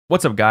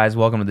What's up, guys?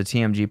 Welcome to the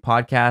TMG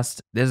podcast.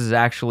 This is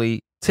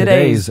actually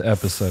Today's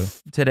episode.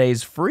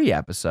 Today's free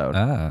episode.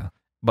 Ah.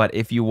 But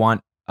if you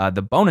want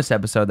the bonus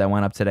episode that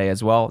went up today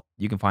as well,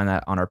 you can find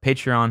that on our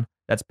Patreon.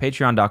 That's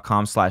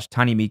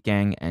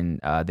patreon.com/tinymeatgang, and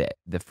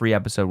the free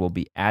episode will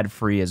be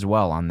ad-free as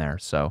well on there.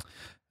 So,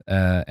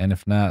 And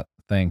if not,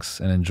 thanks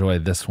and enjoy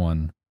this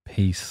one.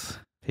 Peace.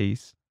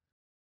 Peace.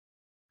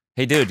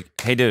 Hey, dude.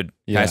 Can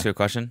Yeah. I ask you a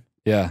question?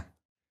 Yeah.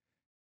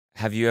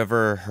 Have you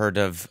ever heard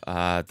of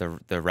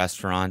the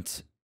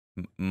restaurant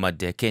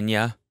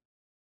Madikinya?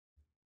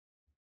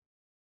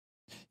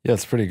 Yeah,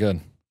 it's pretty good.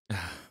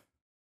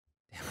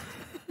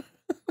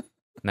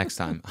 Next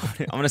time.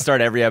 I'm going to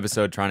start every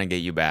episode trying to get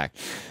you back.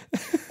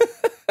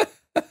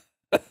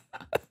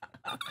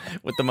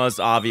 With the most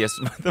obvious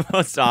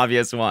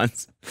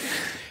ones.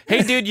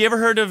 Hey, dude, you ever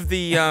heard of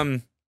the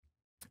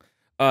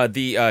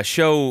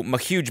show My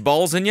Huge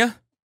Balls in Ya?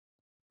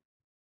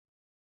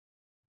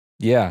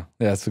 Yeah,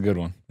 that's a good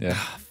one. Yeah.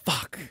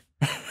 Fuck.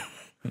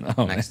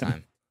 No, Next man.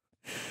 time.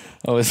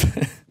 I was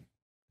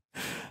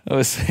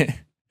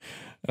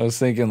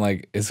thinking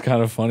like it's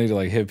kind of funny to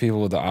like hit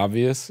people with the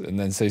obvious and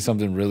then say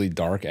something really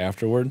dark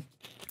afterward.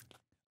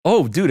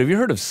 Oh, dude, have you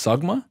heard of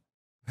Sugma?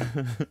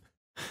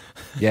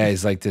 Yeah,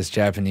 he's like this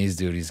Japanese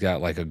dude. He's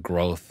got like a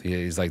growth.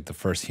 He's like the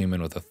first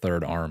human with a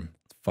third arm.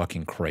 It's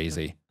fucking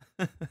crazy.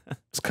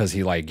 It's because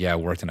he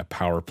worked in a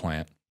power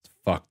plant. It's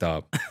fucked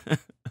up.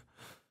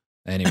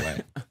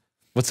 Anyway,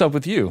 what's up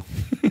with you?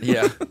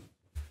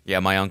 Yeah,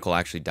 my uncle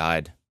actually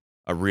died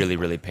a really,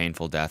 really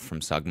painful death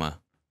from Sugma.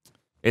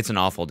 It's an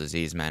awful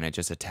disease, man. It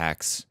just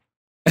attacks,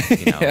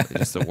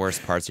 just the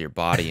worst parts of your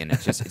body, and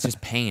it's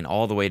just pain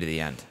all the way to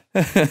the end.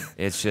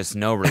 It's just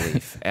no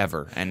relief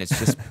ever, and it's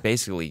just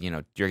basically,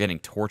 you're getting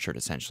tortured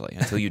essentially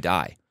until you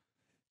die.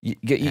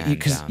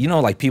 Because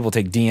like people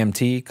take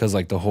DMT because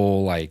like the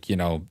whole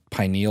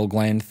pineal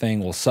gland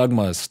thing. Well,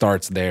 Sugma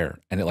starts there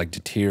and it like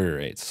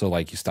deteriorates. So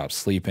like you stop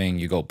sleeping,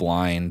 you go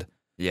blind.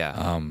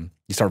 Yeah.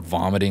 You start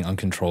vomiting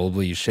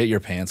uncontrollably. You shit your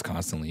pants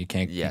constantly. You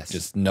can't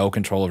just no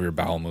control of your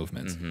bowel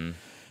movements. Mm-hmm.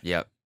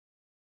 Yep.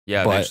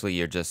 Yeah. But eventually,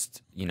 you're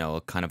just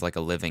kind of like a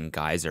living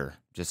geyser,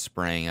 just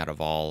spraying out of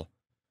all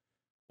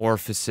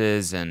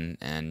orifices, and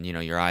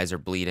your eyes are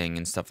bleeding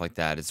and stuff like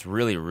that. It's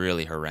really,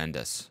 really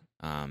horrendous.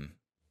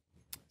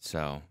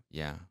 So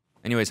yeah.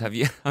 Anyways, have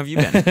you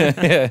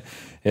been?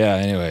 yeah.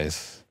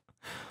 Anyways,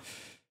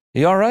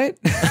 you all right,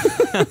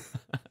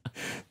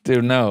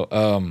 dude? No.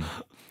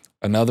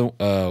 Another.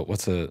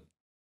 What's a?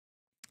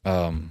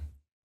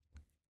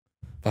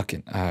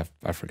 Fucking. I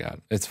forgot.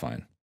 It's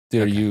fine,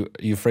 dude. Okay. Are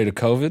you afraid of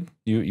COVID?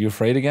 You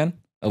afraid again?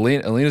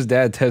 Alina's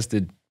dad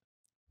tested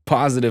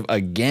positive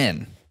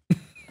again.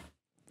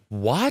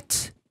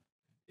 What?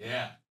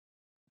 Yeah.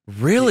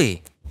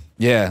 Really?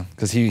 Yeah,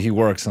 because he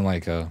works in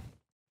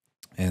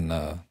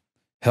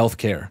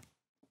healthcare.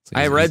 So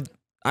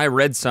I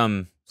read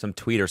some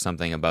tweet or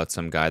something about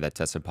some guy that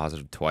tested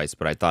positive twice,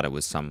 but I thought it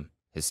was some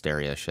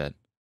hysteria shit.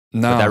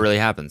 No, But that really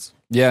happens.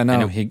 yeah,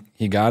 no, And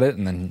he got it,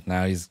 and then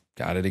now he's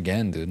got it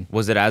again, dude.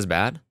 Was it as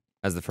bad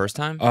as the first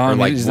time? Or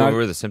like, he's what not-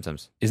 were the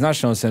symptoms? He's not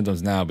showing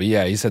symptoms now, but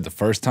yeah, he said the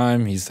first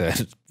time he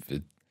said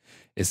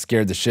it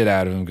scared the shit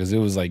out of him because it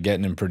was like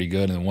getting him pretty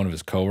good, and then one of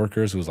his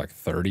coworkers who was like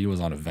 30 was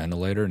on a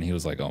ventilator, and he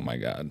was like, "Oh my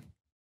god."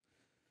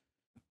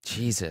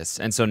 Jesus.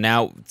 And so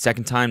now,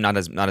 second time, not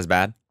as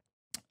bad?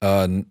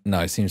 No,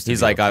 he seems to. He's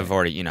be like, okay. I've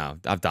already,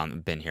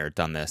 been here,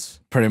 done this.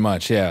 Pretty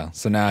much, yeah.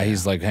 So now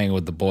he's like hanging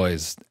with the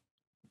boys,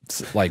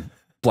 like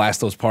blast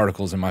those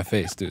particles in my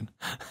face, dude.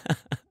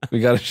 We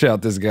got to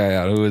shout this guy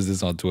out. Who is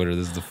this on Twitter?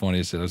 This is the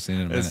funniest shit I've seen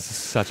in a minute. It's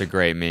such a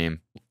great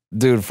meme.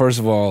 Dude, first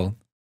of all,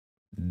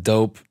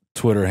 dope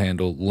Twitter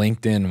handle,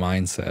 LinkedIn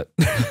mindset.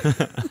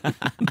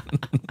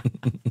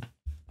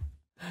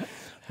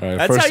 All right,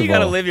 That's first how you of got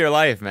to all, live your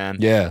life, man.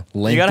 Yeah,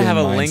 LinkedIn You got to have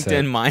a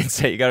mindset. LinkedIn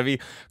mindset. You got to be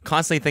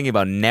constantly thinking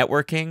about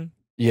networking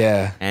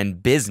Yeah,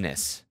 and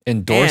business.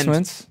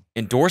 endorsements.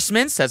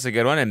 Endorsements, that's a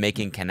good one, and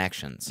making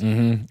connections.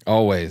 Mm-hmm.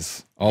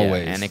 Always. Yeah,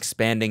 and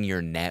expanding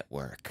your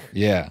network.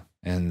 Yeah,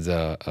 and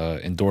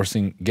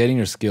endorsing, getting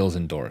your skills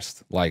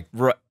endorsed, like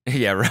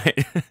Yeah,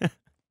 right.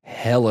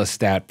 hella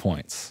stat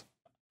points.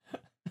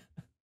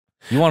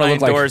 You want to I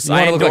look like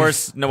I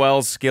endorse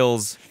Noel's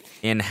skills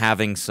in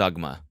having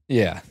Sugma.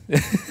 Yeah.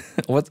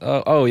 What?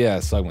 Oh yeah,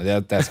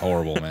 Sugma. That's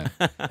horrible, man.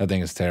 That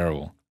thing is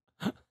terrible.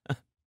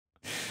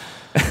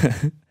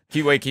 Can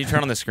you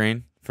turn on the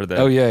screen for the?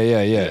 Oh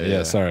yeah.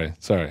 Yeah. Sorry.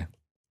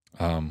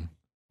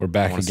 We're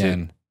back wanna see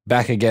again.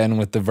 Back again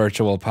with the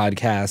virtual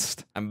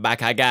podcast. I'm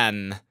back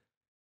again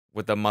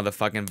with the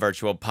motherfucking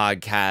virtual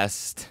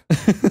podcast.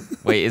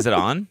 Wait, is it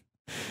on?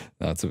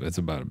 No, it's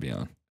about to be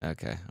on.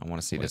 Okay, I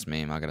want to see this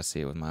meme. I gotta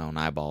see it with my own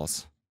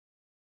eyeballs.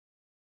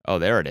 Oh,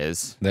 there it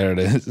is. There it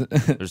is.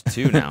 There's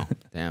two now.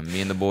 Damn,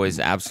 me and the boys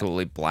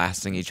absolutely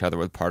blasting each other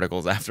with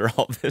particles after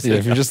all this. Yeah,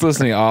 if you're just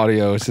listening to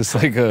audio, it's just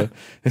like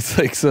it's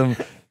like some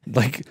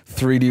like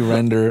 3D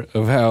render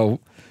of how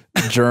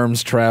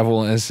germs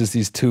travel, and it's just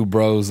these two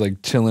bros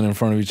like chilling in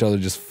front of each other,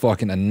 just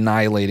fucking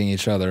annihilating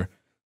each other.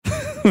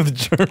 with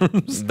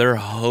germs. They're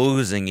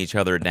hosing each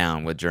other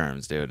down with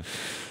germs, dude.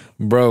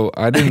 Bro,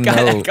 I didn't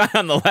know. That guy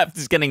on the left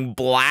is getting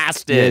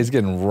blasted. Yeah, he's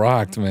getting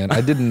rocked, man.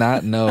 I did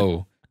not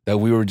know that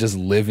we were just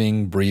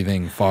living,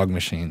 breathing fog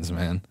machines,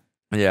 man.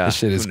 Yeah, this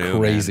shit is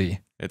crazy. Man?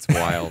 It's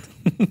wild.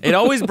 It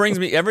always brings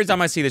me, every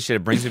time I see this shit,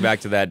 it brings me back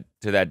to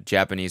that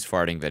Japanese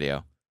farting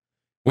video.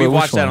 We've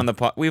watched that on the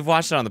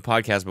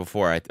podcast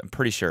before. I'm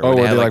pretty sure. Oh,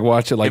 where they like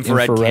watch it like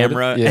infrared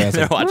camera. Yeah, and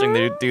they're watching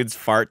the dude's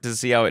fart to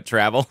see how it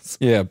travels.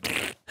 Yeah,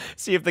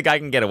 see if the guy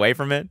can get away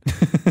from it.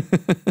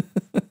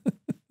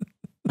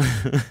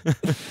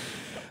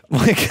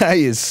 My guy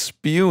is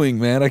spewing,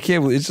 man. I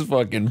can't believe it's just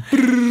fucking.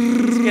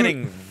 He's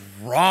getting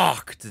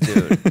rocked,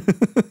 dude.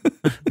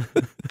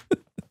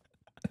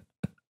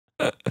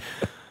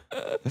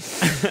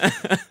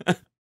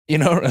 You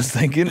know what I was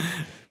thinking?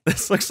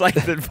 This looks like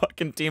the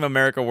fucking Team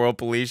America World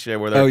Police shit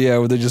where they're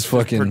where they're just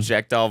fucking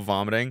projectile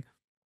vomiting.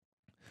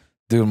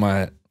 Dude,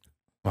 my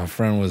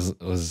friend was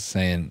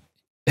saying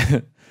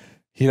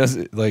he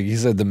doesn't like he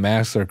said the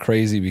masks are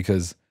crazy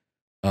because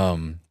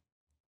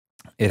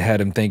it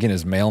had him thinking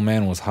his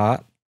mailman was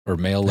hot or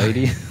mail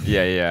lady.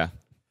 Yeah.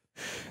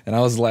 And I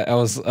was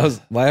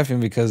laughing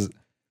because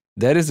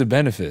that is a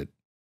benefit.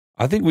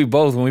 I think we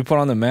both, when we put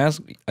on the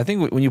mask, I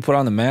think when you put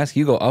on the mask,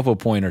 you go up a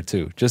point or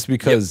two just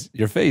because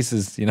your face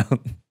is, no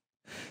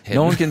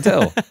one can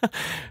tell.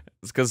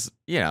 It's because,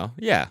 no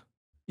one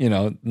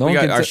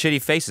can our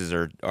shitty faces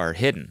are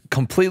hidden.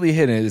 Completely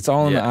hidden. It's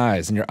all in the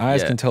eyes, and your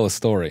eyes can tell a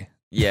story.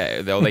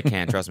 Yeah, though they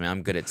can. Trust me,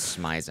 I'm good at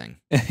smizing.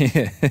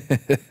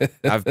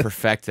 I've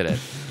perfected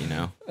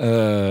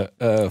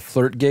it,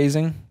 flirt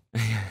gazing,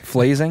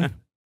 flazing.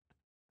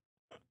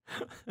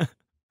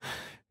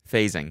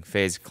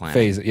 Phase clan.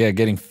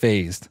 Getting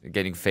phased.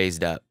 Getting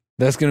phased up.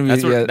 That's gonna be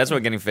that's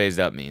what getting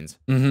phased up means.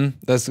 Mm-hmm.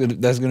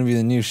 That's gonna be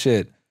the new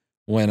shit.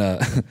 When oh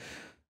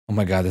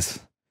my god, this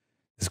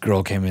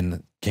girl came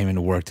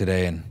into work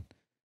today, and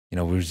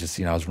we was just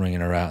I was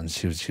ringing her out, and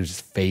she was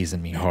just phasing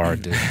me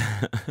hard, dude.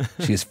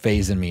 She was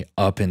phasing me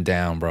up and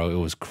down, bro. It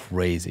was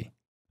crazy.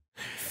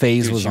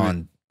 Phase was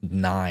on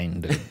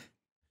 9, dude.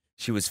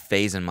 She was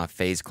phasing my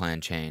Phase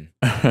Clan chain.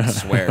 I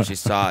swear, she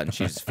saw it and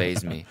she just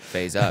phased me.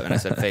 Phase up. And I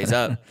said, phase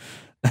up.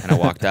 And I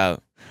walked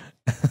out.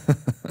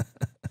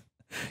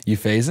 You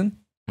phasing?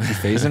 You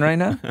phasing right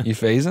now? You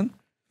phasing?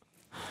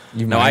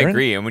 No, I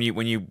agree. And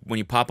when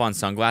you pop on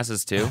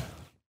sunglasses too,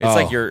 it's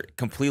like you're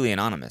completely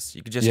anonymous.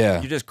 You could just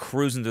you're just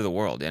cruising through the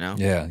world,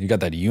 Yeah, you got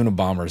that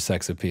Unabomber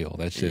sex appeal.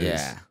 That shit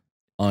is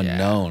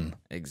unknown.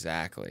 Yeah,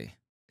 exactly.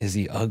 Is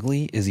he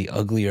ugly? Is he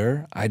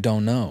uglier? I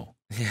don't know.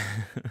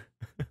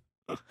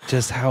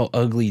 Just how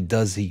ugly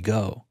does he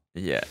go?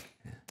 Yeah.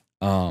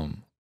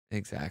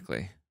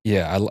 Exactly.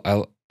 Yeah,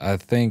 I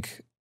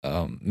think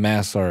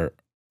masks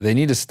they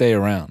need to stay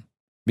around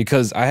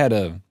because I had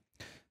an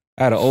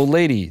old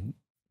lady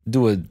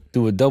do a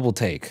double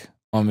take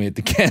on me at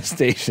the gas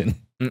station.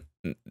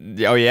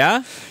 Oh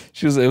yeah?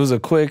 It was a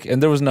quick,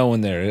 and there was no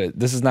one there.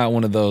 This is not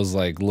one of those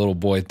like little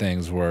boy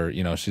things where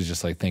she's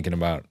just like thinking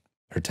about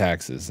her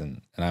taxes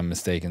and I'm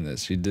mistaking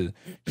this. She did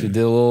a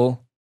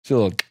little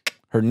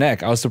her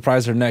neck. I was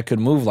surprised her neck could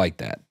move like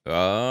that.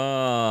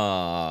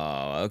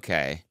 Oh,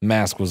 okay.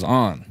 Mask was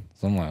on.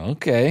 So I'm like,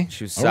 okay.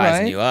 She was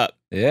sizing you up.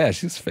 Yeah,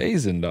 she's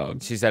phasing,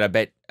 dog. She said,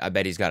 I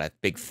bet he's got a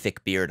big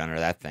thick beard under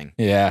that thing.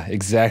 Yeah,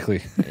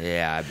 exactly.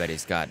 Yeah, I bet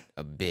he's got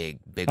a big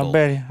old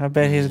I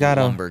bet he's got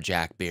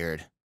lumberjack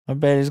beard. I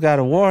bet he's got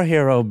a war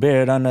hero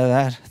beard under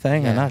that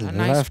thing, and I'd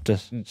love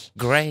to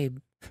gray.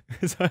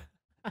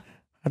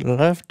 I'd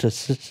love to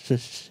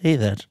see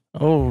that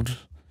old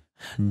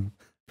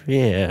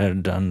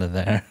beard under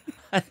there.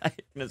 I'm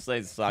gonna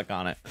say suck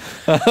on it.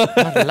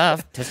 I'd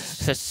love to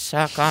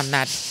suck on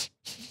that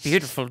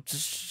beautiful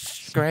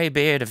gray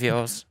beard of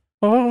yours.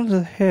 All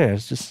the hair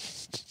is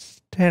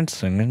just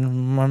dancing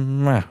in my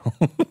mouth.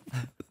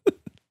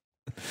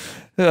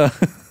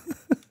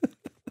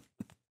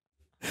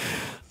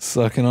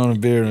 Sucking on a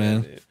beard,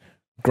 man.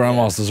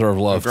 Grandmas deserve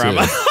love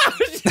Grandma. too. I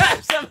was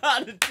just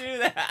about to do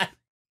that.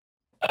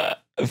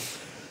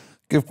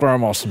 Give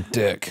grandma some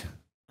dick.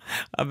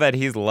 I bet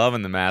he's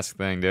loving the mask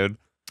thing, dude.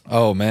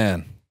 Oh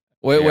man.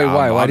 Wait,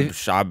 why? Why do you...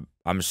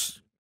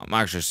 I'm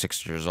actually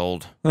 6 years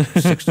old.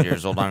 60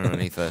 years old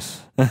underneath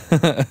this.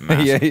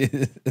 Yeah,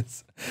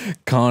 he's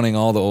conning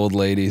all the old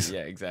ladies.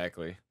 Yeah,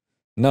 exactly.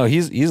 No,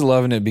 he's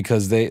loving it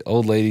because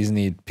old ladies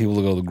need people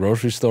to go to the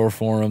grocery store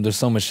for them. There's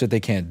so much shit they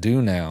can't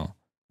do now.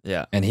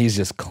 Yeah. And he's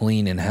just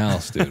cleaning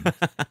house, dude.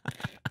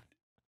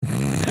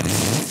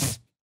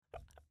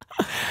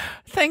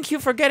 Thank you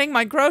for getting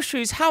my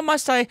groceries. How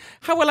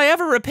will I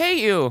ever repay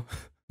you?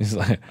 He's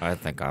like, I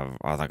think I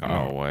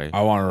know a way.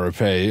 I want to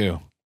repay you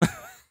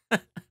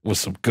with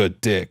some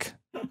good dick.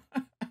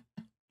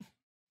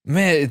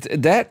 Man,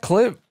 that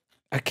clip,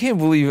 I can't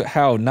believe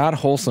how not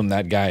wholesome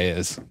that guy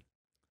is.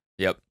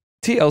 Yep.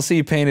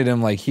 TLC painted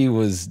him like he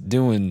was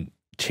doing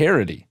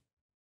charity.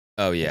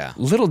 Oh, yeah.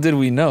 Little did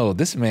we know,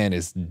 this man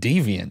is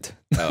deviant.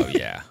 Oh,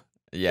 yeah.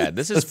 Yeah,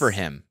 this is for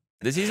him.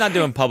 He's not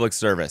doing public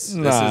service.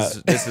 Nah.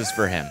 This is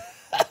for him.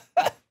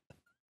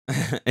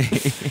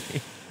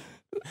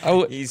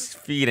 He's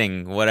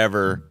feeding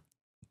whatever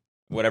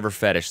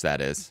fetish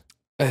that is.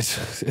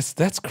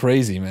 That's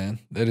crazy, man.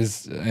 That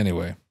is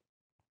anyway.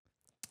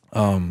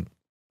 So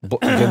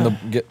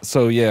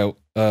yeah,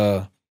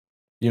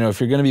 if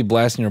you're gonna be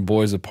blasting your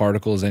boys with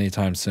particles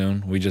anytime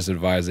soon, we just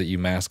advise that you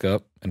mask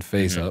up and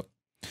face up.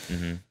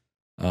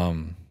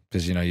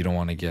 Because you don't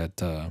want to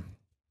get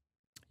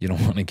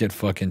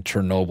fucking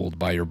Chernobyled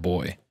by your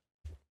boy.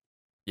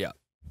 Yeah.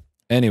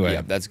 Anyway,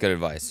 yeah, that's good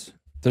advice.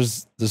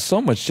 There's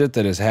so much shit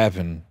that has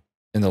happened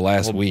in the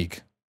last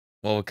week.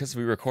 Well, because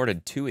we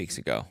recorded 2 weeks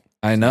ago.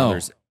 I know.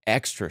 There's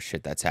extra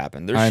shit that's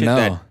happened. There's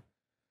shit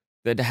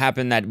that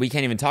happened that we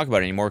can't even talk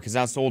about anymore because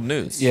that's old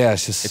news. Yeah,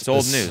 it's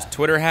old news.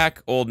 Twitter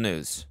hack, old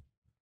news.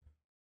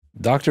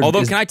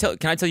 Although, can I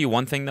tell you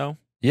one thing though?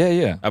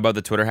 Yeah. About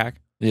the Twitter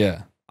hack?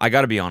 Yeah. I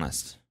got to be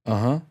honest.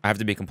 I have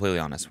to be completely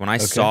honest. When I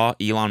saw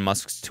Elon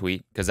Musk's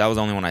tweet, because that was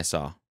the only one I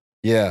saw.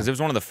 Yeah. Because it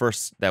was one of the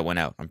first that went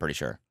out, I'm pretty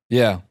sure.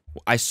 Yeah.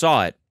 I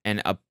saw it,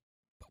 and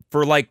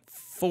for like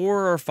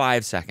 4 or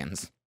 5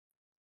 seconds,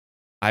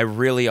 I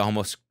really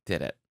almost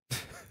did it.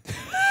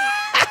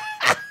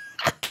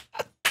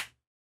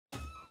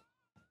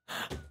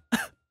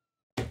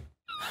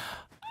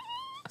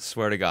 I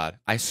swear to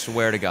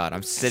God.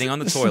 I'm sitting on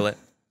the toilet,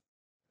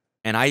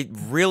 and I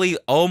really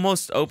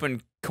almost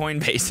opened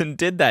Coinbase and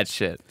did that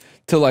shit.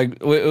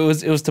 It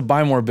was to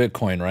buy more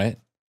Bitcoin, right?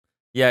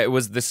 Yeah,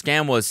 the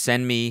scam was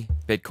send me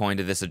Bitcoin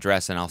to this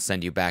address and I'll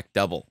send you back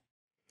double.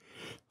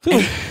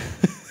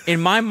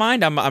 In my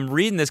mind, I'm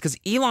reading this because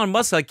Elon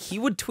Musk, like, he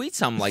would tweet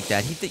something like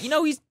that. He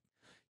always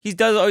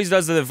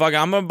does the fucking,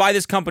 I'm gonna buy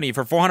this company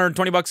for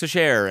 $420 a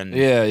share, and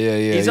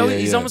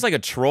he's almost like a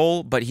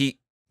troll, but he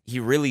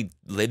really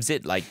lives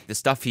it. Like the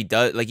stuff he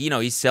does, like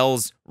he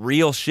sells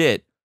real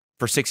shit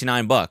for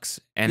 $69,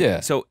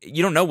 and so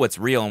you don't know what's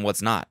real and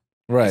what's not,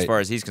 right? As far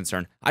as he's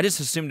concerned, I just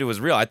assumed it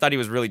was real. I thought he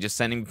was really just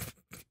sending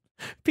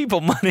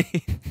people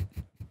money.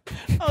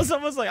 I was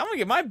almost like, I'm gonna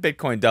get my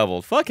Bitcoin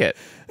doubled. Fuck it.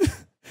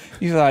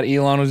 You thought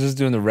Elon was just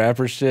doing the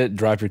rapper shit?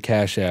 Drop your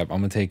Cash App. I'm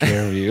gonna take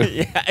care of you.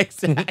 Yeah,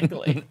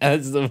 exactly.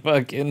 That's the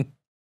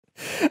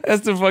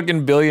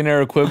fucking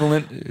billionaire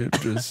equivalent.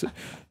 Just,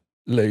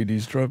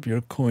 ladies, drop your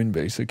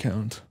Coinbase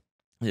account.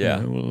 Yeah,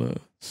 I will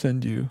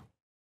send you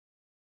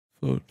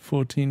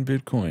 14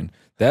 Bitcoin.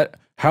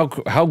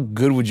 How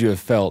good would you have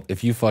felt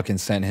if you fucking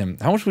sent him?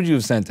 How much would you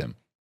have sent him?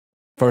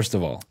 First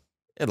of all,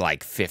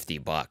 like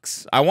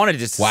 $50. I wanted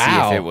just to see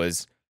if it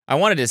was. I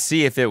wanted to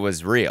see if it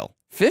was real.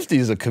 50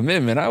 is a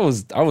commitment. I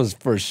was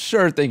for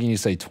sure thinking you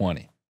say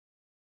 20.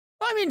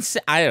 I mean,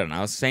 I don't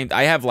know. Same.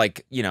 I have I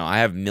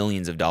have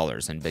millions of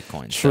dollars in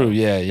Bitcoin. True. So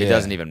yeah. It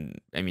doesn't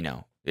even.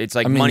 It's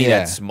like money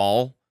that's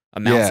small.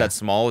 Amounts that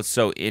small. It's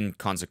so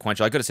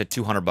inconsequential. I could have said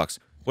 $200. Would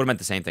have meant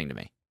the same thing to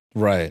me.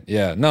 Right.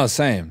 Yeah. No.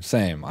 Same.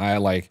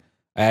 I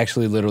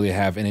actually literally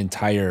have an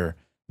entire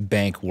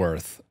bank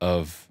worth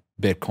of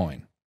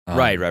Bitcoin.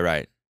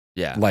 Right.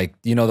 Yeah. Like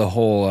the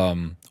whole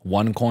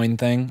OneCoin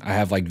thing. I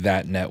have like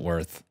that net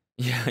worth.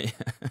 Yeah.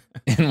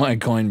 In my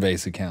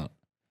Coinbase account.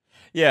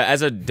 Yeah,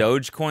 as a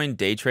Dogecoin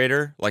day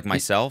trader like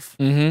myself,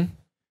 I'm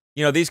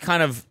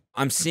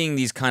seeing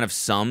these kind of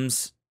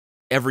sums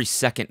every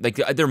second. Like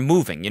they're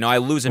moving. I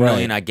lose $1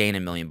 million, I gain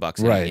 $1 million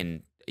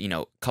in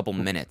a couple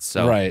minutes.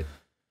 So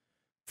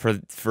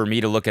for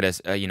me to look at a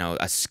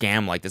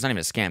scam like this, not even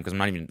a scam because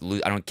I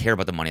don't care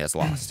about the money that's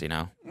lost.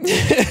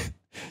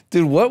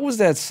 Dude, what was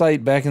that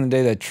site back in the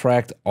day that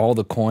tracked all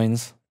the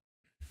coins?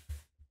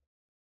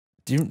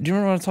 Do you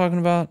remember what I'm talking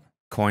about?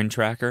 Coin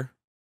Tracker?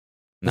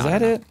 Is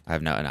that it? I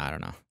have I don't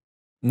know.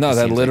 No,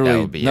 that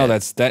literally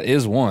that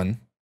is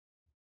one.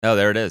 Oh,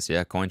 there it is.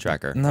 Yeah, Coin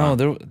Tracker. No,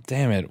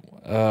 damn it.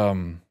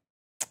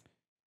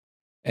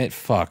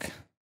 Fuck.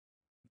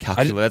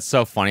 That's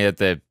so funny that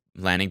the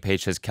landing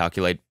page says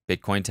calculate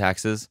Bitcoin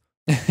taxes.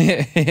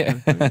 Yeah.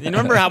 You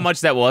remember how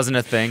much that wasn't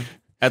a thing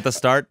at the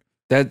start?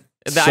 The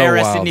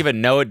IRS didn't even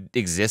know it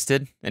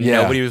existed, and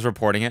nobody was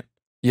reporting it.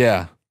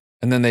 Yeah,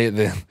 and then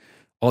they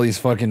all these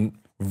fucking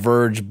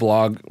Verge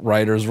blog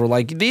writers were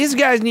like, "These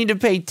guys need to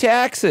pay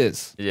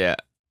taxes." Yeah,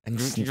 and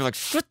you're like,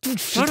 "Shut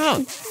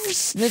up!"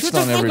 Snitched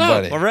on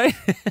everybody. All right,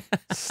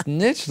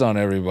 snitched on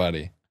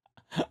everybody.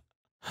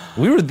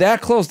 We were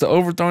that close to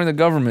overthrowing the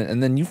government,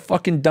 and then you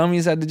fucking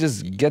dummies had to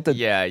just get the.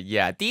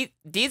 Yeah.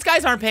 These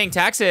guys aren't paying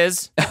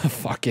taxes.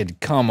 Fucking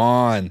come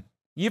on!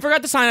 You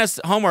forgot to sign us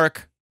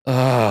homework.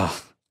 Ugh.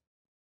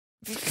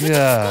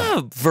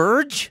 Yeah.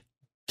 Verge.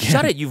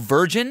 Shut it, you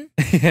virgin.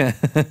 Yeah.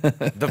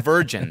 The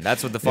Virgin.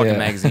 That's what the fucking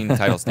magazine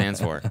title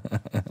stands for.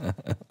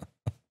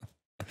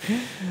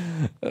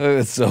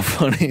 It's so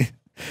funny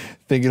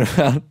thinking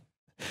about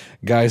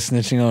guys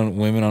snitching on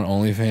women on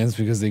OnlyFans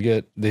because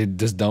they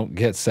just don't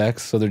get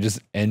sex, so they're just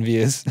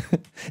envious.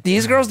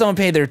 These girls don't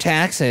pay their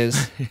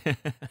taxes.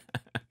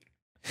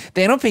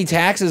 They don't pay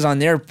taxes on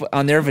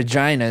their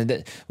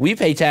vagina. We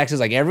pay taxes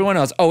like everyone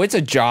else. Oh, it's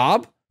a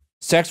job?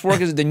 Sex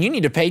workers, then you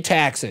need to pay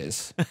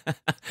taxes.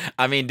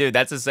 I mean, dude,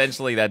 that's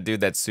essentially that dude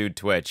that sued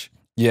Twitch.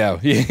 Yeah.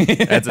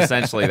 That's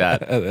essentially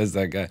that. That's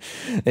that guy.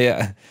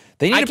 Yeah.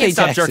 They need to pay taxes.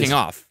 I can't stop jerking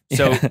off.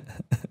 So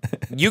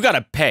you got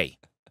to pay.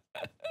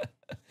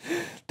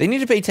 They need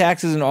to pay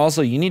taxes, and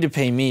also you need to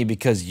pay me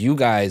because you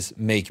guys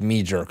make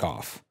me jerk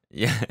off.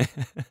 Yeah.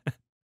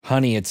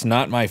 Honey, it's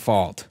not my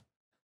fault.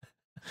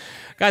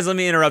 Guys, let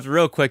me interrupt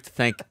real quick to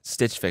thank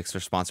Stitch Fix for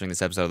sponsoring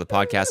this episode of the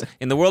podcast.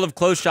 In the world of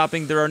clothes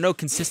shopping, there are no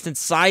consistent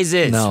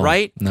sizes,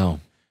 right? No.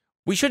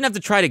 We shouldn't have to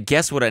try to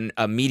guess what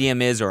a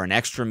medium is or an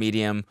extra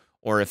medium,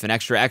 or if an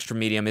extra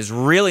medium is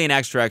really an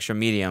extra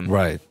medium.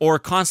 Right. Or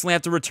constantly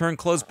have to return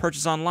clothes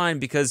purchased online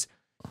because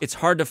it's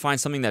hard to find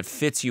something that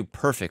fits you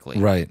perfectly.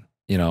 Right.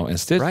 You know, and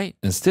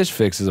Stitch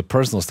Fix is a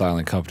personal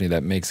styling company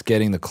that makes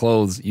getting the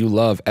clothes you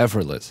love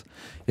effortless.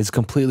 It's a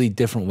completely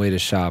different way to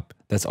shop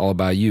that's all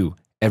about you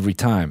every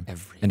time.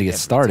 And to get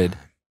started,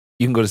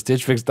 you can go to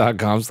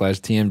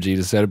stitchfix.com/TMG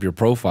to set up your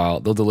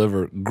profile. They'll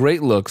deliver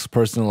great looks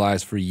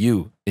personalized for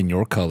you in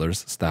your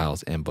colors,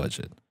 styles, and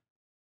budget.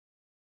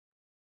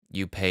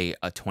 You pay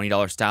a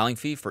 $20 styling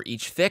fee for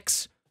each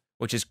fix,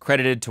 which is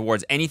credited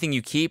towards anything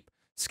you keep.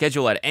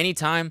 Schedule at any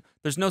time.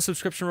 There's no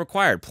subscription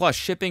required. Plus,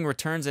 shipping,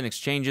 returns, and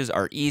exchanges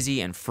are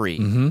easy and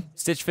free.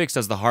 Stitch Fix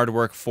does the hard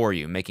work for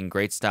you, making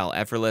great style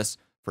effortless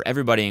for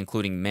everybody,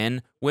 including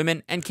men,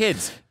 women, and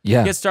kids.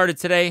 Yeah. Get started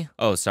today.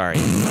 Oh, sorry.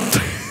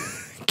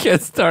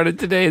 Get started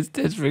today at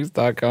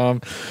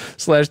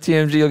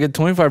stitchfix.com/TMG. You'll get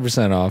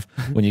 25% off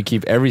when you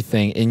keep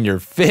everything in your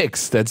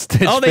fix. That's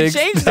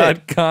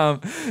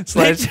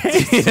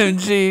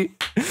stitchfix.com/TMG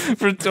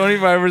for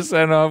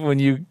 25% off when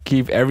you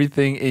keep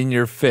everything in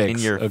your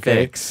fix. In your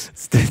fix.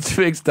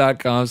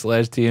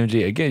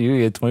 Stitchfix.com/TMG. Again, you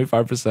get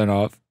 25%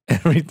 off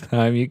every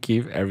time you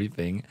keep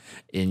everything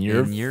in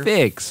your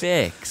fix.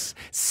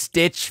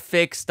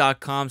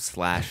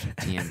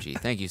 Stitchfix.com/TMG.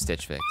 Thank you,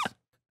 Stitch Fix.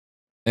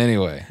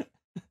 Anyway,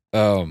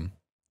 man,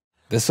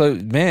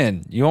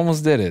 you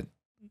almost did it.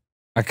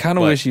 I kind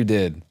of What? wish you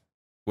did.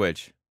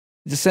 Which?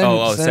 Just send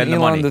send the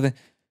Elon money. the thing.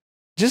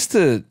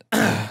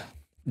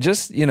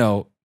 Just you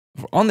know,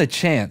 on the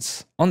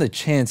chance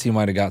he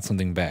might have got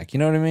something back. You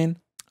know what I mean?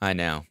 I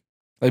know.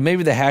 Like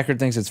maybe the hacker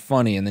thinks it's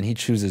funny, and then he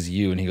chooses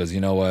you, and he goes,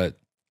 you know what?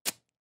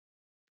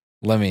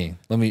 Let me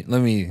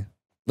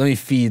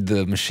feed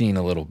the machine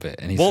a little bit.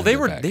 And he Well,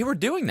 sends it back. they were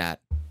doing that.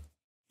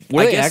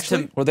 Were I they guess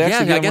actually? to- Were they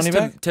actually yeah, I giving guess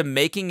money back? to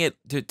making it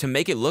to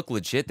make it look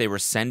legit, they were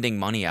sending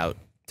money out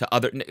to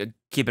other.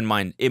 Keep in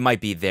mind, it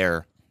might be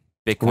their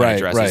Bitcoin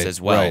addresses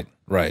as well.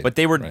 Right. But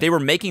they were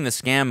making the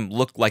scam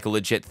look like a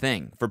legit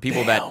thing for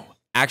people that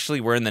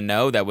actually were in the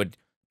know, that would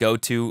go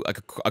to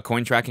a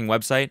coin tracking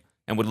website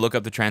and would look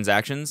up the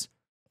transactions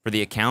for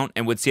the account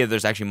and would see that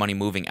there's actually money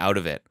moving out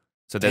of it,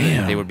 so that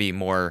they would be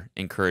more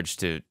encouraged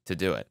to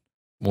do it.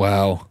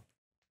 Wow.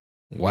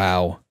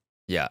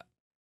 Yeah,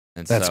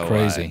 and That's so,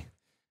 crazy.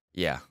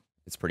 Yeah,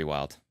 it's pretty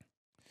wild.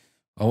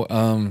 Oh,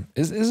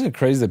 isn't it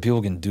crazy that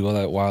people can do all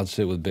that wild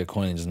shit with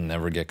Bitcoin and just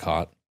never get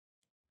caught?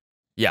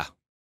 Yeah,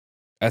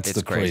 That's It's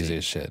the crazy.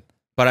 craziest shit.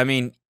 but I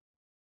mean,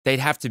 they'd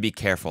have to be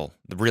careful,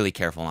 really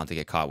careful, not to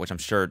get caught, which I'm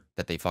sure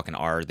that they fucking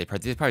are. They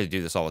probably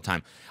do this all the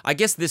time. I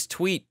guess this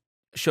tweet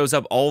shows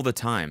up all the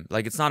time.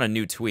 Like, it's not a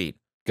new tweet.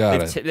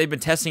 They've been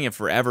testing it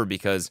forever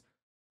because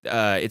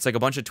it's like a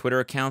bunch of Twitter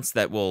accounts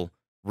that will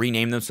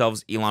rename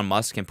themselves Elon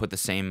Musk and put the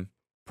same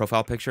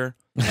profile picture,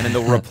 and then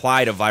they'll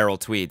reply to viral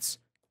tweets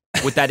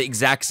with that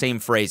exact same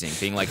phrasing,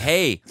 being like,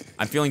 "Hey,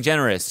 I'm feeling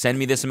generous. Send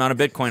me this amount of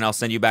Bitcoin. I'll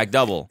send you back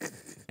double."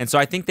 And so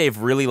I think they've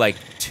really like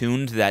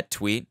tuned that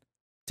tweet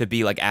to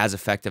be like as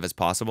effective as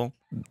possible.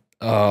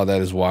 Oh,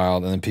 that is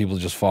wild. And then people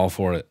just fall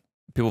for it.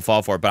 People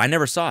fall for it, but I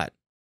never saw it.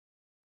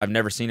 I've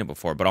never seen it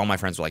before, but all my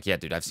friends were like, "Yeah,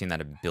 dude, I've seen that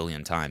a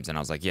billion times." And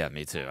I was like, "Yeah,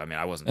 me too." I mean,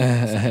 I wasn't.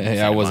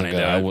 I wasn't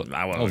gonna.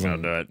 gonna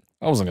do it.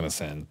 I wasn't gonna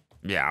send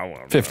Yeah, I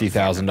wasn't.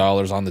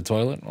 $50,000 on the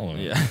toilet.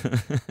 Yeah.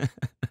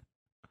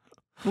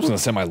 I was gonna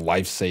send my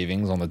life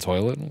savings on the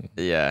toilet.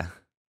 Yeah.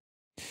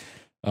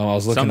 I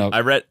was looking up. I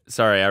read.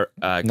 Sorry.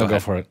 Go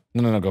for it.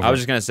 No, go for it. I was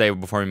just gonna say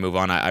before we move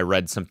on, I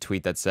read some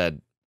tweet that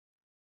said,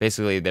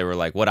 basically they were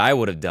like, what I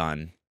would have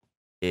done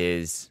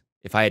is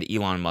if I had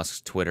Elon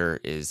Musk's Twitter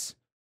is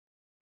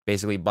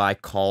basically buy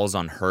calls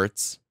on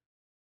Hertz,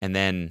 and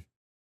then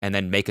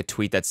make a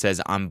tweet that says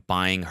I'm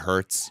buying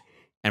Hertz,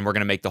 and we're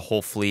gonna make the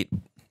whole fleet,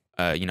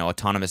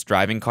 autonomous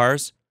driving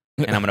cars,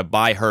 and I'm gonna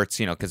buy Hertz,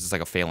 because it's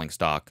like a failing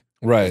stock.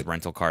 Right.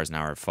 Rental cars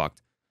now are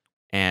fucked,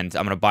 and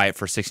I'm gonna buy it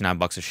for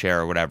 $69 a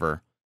share or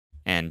whatever,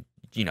 and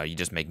you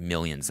just make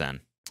millions then,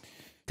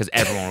 because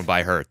everyone would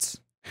buy Hertz.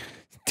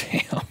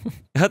 Damn.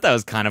 I thought that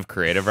was kind of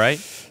creative, right?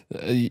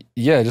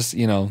 Yeah, just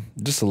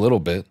a little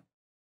bit.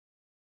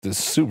 This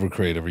is super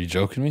creative. Are you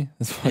joking me?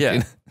 It's fucking...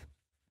 Yeah.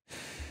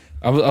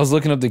 I was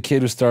looking up the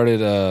kid who started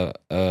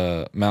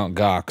Mount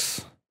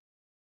Gox.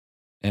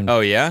 And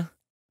Oh yeah.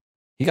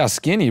 he got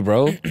skinny,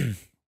 bro.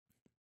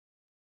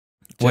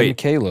 Wait.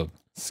 Caleb,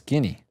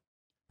 skinny.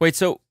 Wait.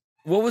 So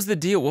what was the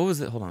deal? What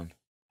was it? Hold on.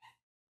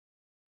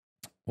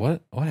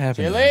 What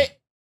happened? Chili.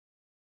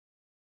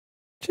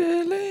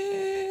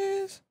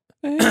 Chili's.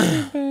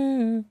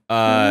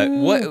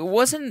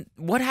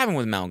 What happened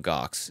with Mount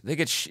Gox?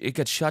 It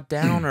got shut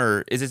down,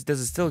 or does it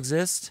still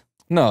exist?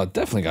 No, it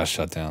definitely got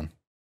shut down.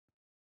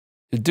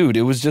 Dude,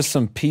 it was just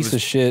some piece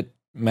of shit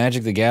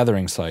Magic the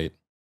Gathering site.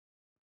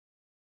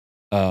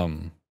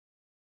 The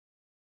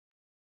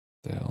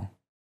hell?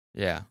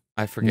 Yeah,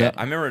 I forget.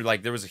 No. I remember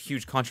like there was a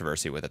huge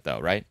controversy with it though,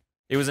 right?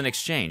 It was an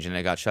exchange and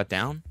it got shut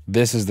down.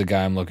 This is the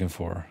guy I'm looking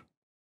for.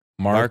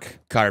 Mark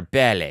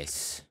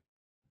Carpeles.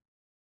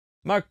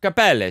 Mark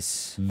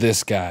Carpeles.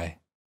 This guy.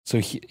 So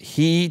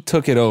he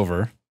took it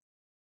over.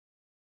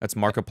 That's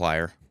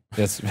Markiplier.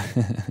 That's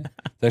it's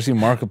actually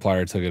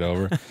Markiplier took it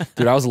over.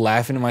 Dude, I was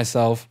laughing to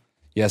myself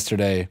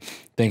yesterday,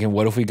 thinking,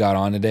 what if we got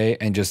on today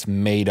and just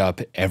made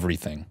up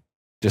everything?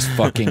 Just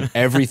fucking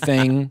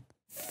everything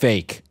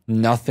fake,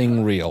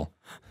 nothing real.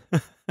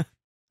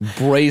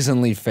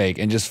 Brazenly fake,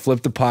 and just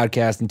flip the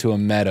podcast into a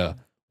meta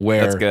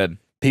where That's good.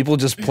 people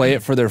just play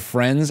it for their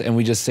friends and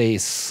we just say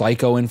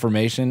psycho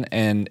information,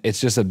 and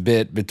it's just a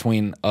bit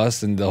between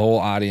us and the whole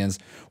audience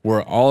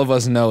where all of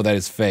us know that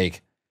it's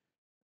fake.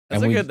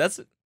 That's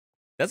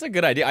a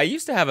good idea. I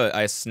used to have a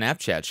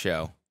Snapchat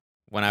show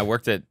when I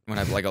worked at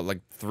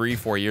like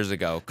 3-4 years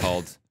ago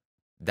called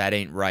That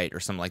Ain't Right or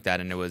something like that,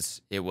 and it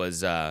was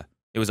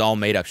all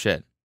made up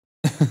shit.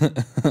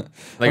 It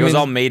was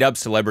all made up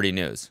celebrity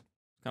news.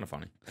 Kind of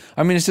funny.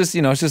 I mean, it's just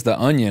it's just the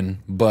Onion,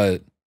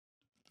 but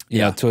you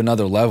know, to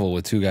another level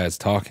with two guys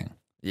talking.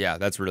 Yeah,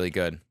 that's really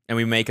good. And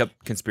we make up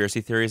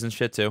conspiracy theories and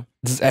shit too.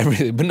 Just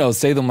everything, but no,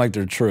 say them like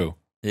they're true.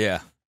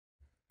 Yeah,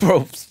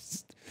 Bro,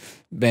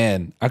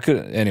 man, I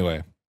could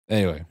anyway.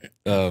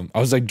 I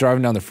was like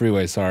driving down the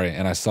freeway,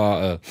 and I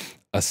saw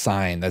a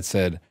sign that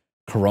said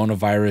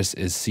coronavirus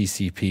is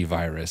CCP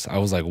virus. I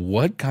was like,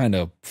 what kind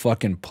of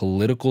fucking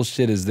political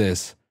shit is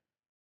this?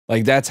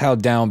 Like, that's how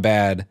down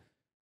bad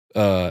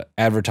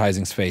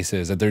advertising space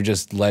is, that they're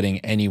just letting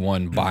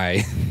anyone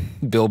buy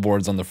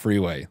billboards on the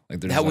freeway.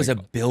 Like, that was a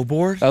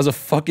billboard? That was a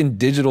fucking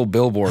digital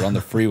billboard on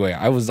the freeway.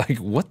 I was like,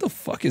 what the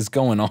fuck is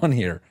going on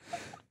here?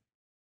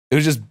 It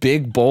was just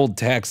big, bold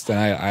text, and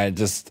I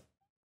just...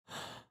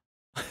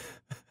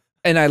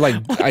 And I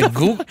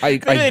Googled.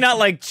 Did they not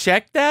like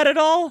check that at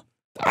all?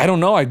 I don't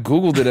know. I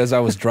Googled it as I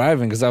was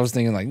driving because I was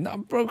thinking like, no,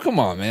 bro, come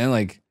on, man.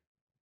 Like,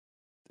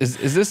 is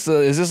this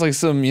like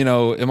some,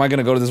 am I going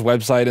to go to this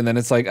website and then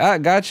it's like,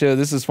 gotcha.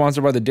 This is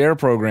sponsored by the DARE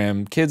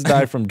program. Kids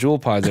die from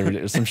Juul pods every day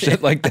or some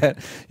shit like that,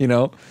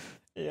 Yeah.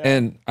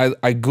 And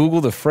I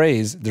Googled the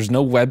phrase. There's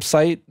no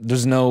website.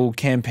 There's no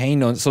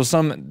campaign. So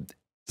some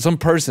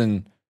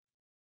person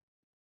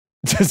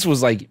just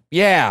was like,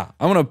 yeah,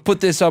 I'm going to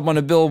put this up on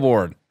a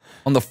billboard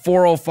on the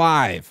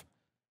 405.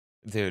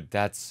 Dude,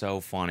 that's so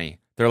funny.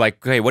 They're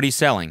like, okay, what are you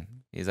selling?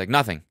 He's like,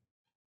 nothing.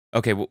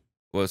 Okay, well,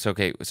 it's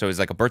okay. So it's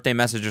like a birthday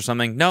message or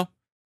something? No.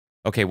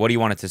 Okay, what do you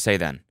want it to say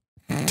then?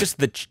 Just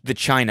the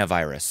China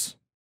virus.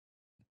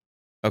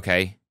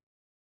 Okay.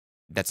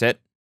 That's it?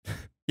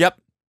 Yep.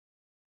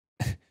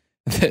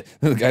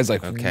 The guy's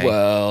like, Okay.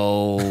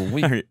 well,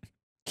 we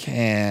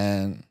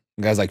can.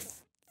 The guy's like,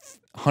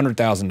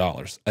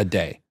 $100,000 a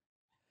day.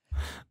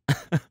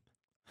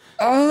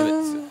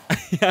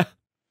 Yeah.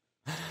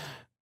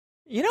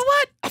 You know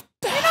what?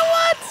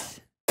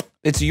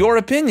 It's your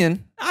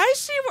opinion. I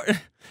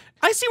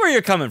see where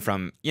you're coming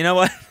from. You know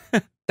what?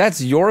 That's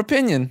your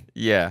opinion.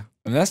 Yeah.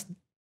 And that's,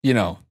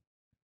 more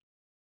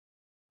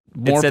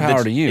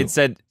power to you. It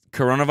said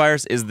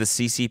coronavirus is the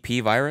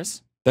CCP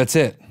virus. That's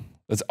it.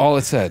 That's all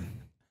it said.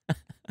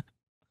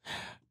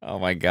 Oh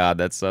my God,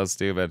 that's so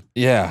stupid.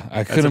 Yeah,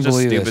 I That's couldn't such a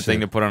believe stupid this thing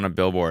shit. to put on a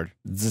billboard.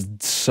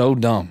 It's so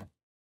dumb.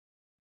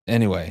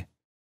 Anyway,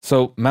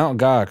 so Mount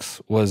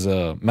Gox was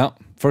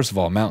first of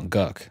all, Mount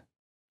Guck.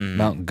 Mhm.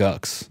 Mount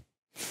Gux.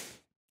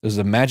 There's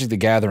a Magic the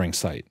Gathering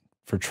site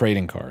for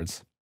trading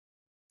cards.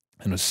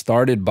 And it was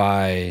started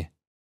by,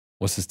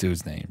 what's this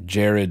dude's name?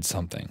 Jared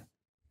something.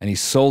 And he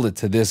sold it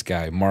to this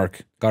guy,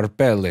 Mark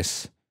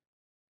Carpeles.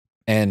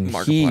 And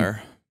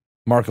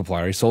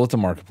Markiplier. He sold it to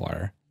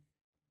Markiplier.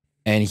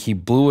 And he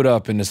blew it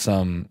up into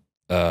some,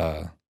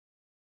 did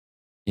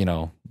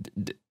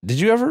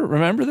you ever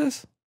remember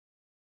this?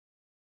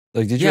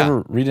 Like, did you ever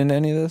read into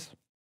any of this?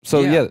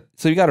 So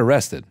he got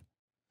arrested.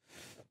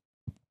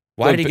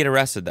 Why did he get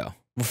arrested though?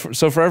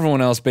 So for everyone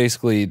else,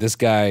 basically, this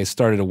guy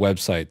started a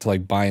website to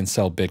like buy and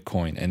sell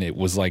Bitcoin, and it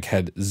was like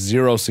had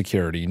zero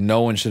security.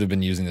 No one should have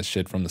been using this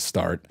shit from the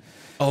start.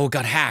 Oh,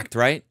 got hacked,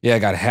 right? Yeah, it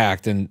got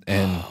hacked, and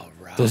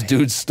right. those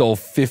dudes stole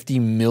 50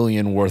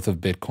 million worth of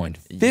Bitcoin.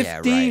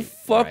 50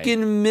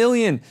 fucking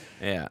million.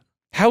 Yeah.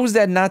 How is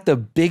that not the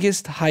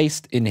biggest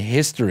heist in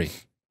history?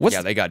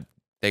 They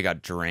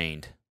got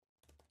drained.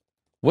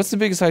 What's the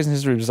biggest heist in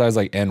history besides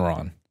like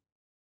Enron?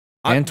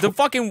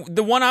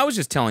 The one I was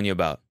just telling you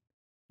about.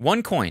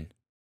 OneCoin.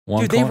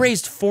 Dude, they coin?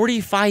 raised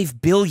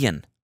 $45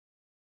 billion.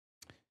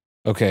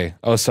 Okay.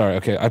 Oh, sorry.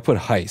 Okay, I put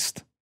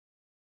heist.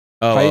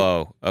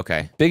 Oh,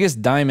 okay.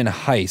 Biggest diamond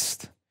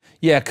heist.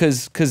 Yeah,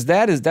 because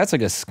that's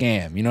like a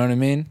scam. You know what I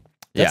mean?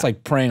 That's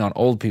like preying on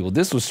old people.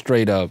 This was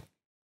straight up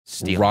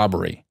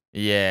robbery.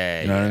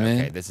 Yeah. You know what I mean?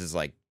 Okay. This is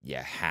like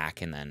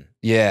hack and then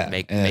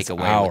make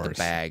away with the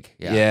bag.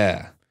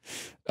 Yeah.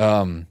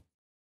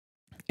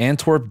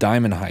 Antwerp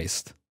diamond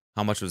heist.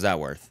 How much was that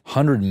worth?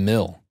 100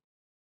 mil.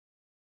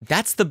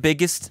 That's the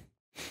biggest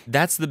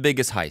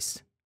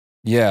heist.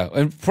 Yeah,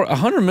 and for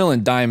 100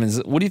 million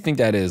diamonds, what do you think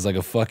that is? Like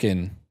a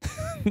fucking,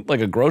 like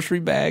a grocery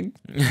bag?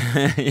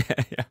 Yeah, yeah.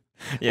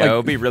 Yeah, Like- it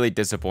would be really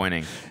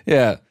disappointing.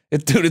 Yeah,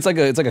 dude, it's like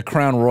a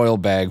Crown Royal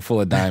bag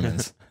full of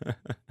diamonds.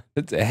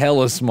 It's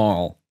hella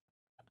small.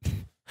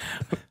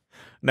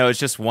 No, it's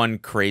just one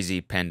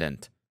crazy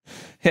pendant.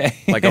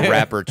 Like a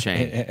rapper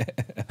chain.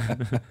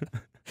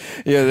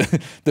 Yeah,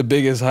 the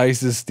biggest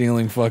heist is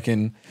stealing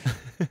fucking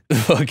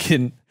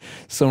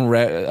some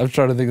rap. I'm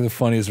trying to think of the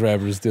funniest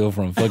rapper to steal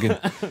from. Fucking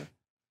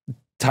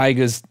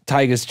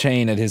Tyga's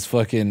chain at his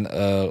fucking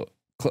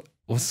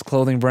what's his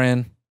clothing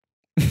brand?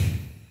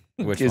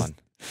 Which one?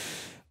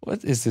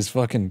 What is this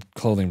fucking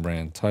clothing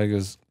brand?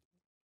 Tyga's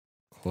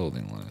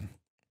clothing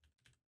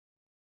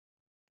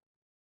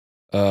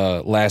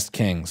line. Last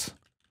Kings.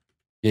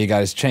 Yeah, he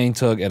got his chain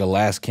took at a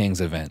Last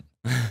Kings event.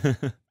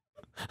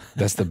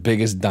 That's the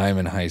biggest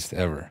diamond heist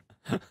ever.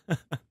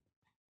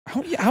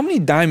 How many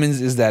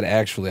diamonds is that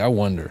actually? I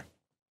wonder.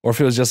 Or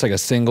if it was just like a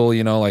single,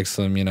 you know, like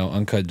some, you know,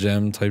 uncut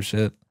gem type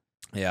shit.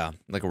 Yeah,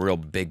 like a real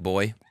big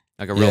boy.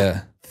 Like a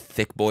real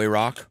thick boy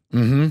rock.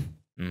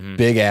 Mm-hmm.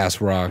 Big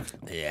ass rock.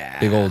 Yeah.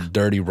 Big old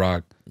dirty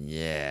rock.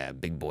 Yeah,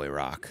 big boy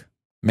rock.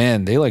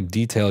 Man, they like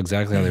detail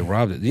exactly how they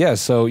robbed it. Yeah,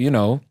 so, you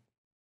know,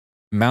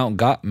 Mount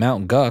Guck,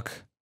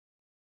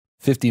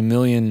 $50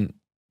 million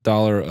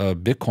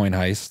Bitcoin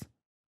heist.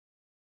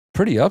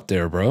 Pretty up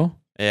there, bro.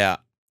 Yeah.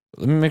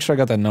 Let me make sure I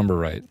got that number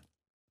right.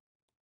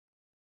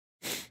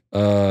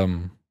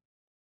 Okay,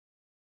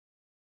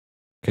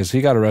 so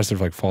he got arrested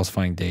for like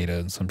falsifying data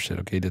and some shit.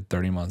 Okay, he did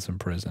 30 months in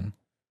prison.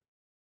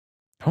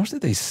 How much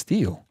did they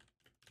steal?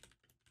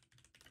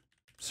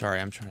 Sorry,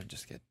 I'm trying to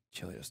just get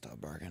Chili to stop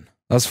barking.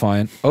 That's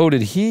fine. Oh,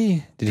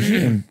 he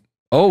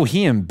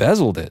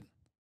embezzled it.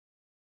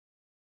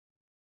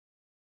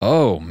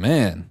 Oh,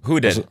 man. Who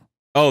did?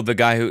 Oh, the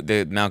guy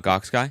the Mount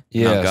Gox guy?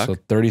 Yeah, Mount so Guck?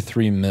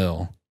 33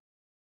 mil.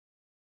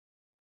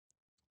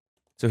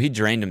 So he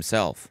drained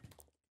himself.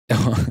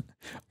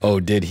 Oh,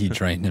 did he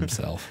drain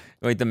himself?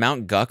 Wait, the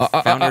Mount Guck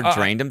founder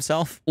drained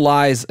himself?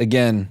 Lies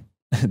again.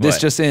 This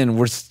What? just in.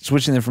 We're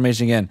switching the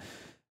information again.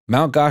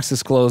 Mount Gox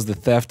disclosed the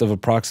theft of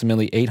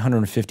approximately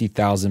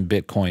 850,000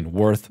 Bitcoin,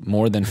 worth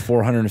more than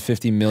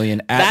 450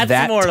 million at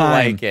that more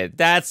time. like it.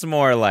 That's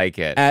more like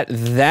it. At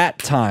that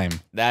time.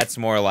 That's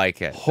more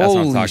like it. That's Holy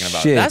what I'm talking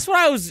about. shit. That's what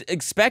I was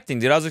expecting,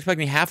 dude. I was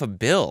expecting half a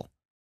bill.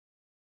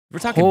 We're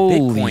talking Holy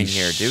Bitcoin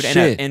here, dude.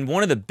 shit. And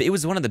it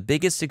was one of the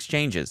biggest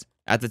exchanges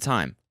at the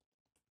time.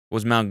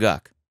 Was Mount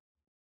Guck.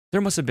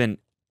 There must have been,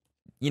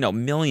 you know,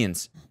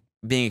 millions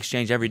being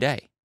exchanged every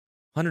day.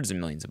 Hundreds of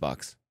millions of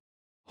bucks.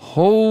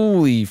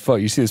 Holy fuck.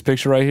 You see this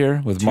picture right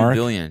here with 2 Mark?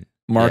 billion.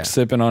 Mark Yeah.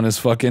 sipping on his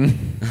fucking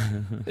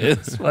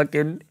his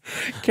fucking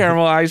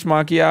caramel ice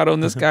macchiato,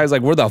 and this guy's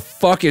like, where the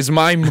fuck is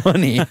my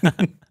money?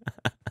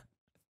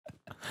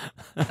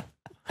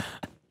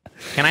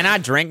 Can I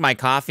not drink my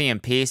coffee in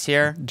peace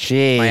here?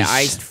 Jeez. My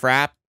iced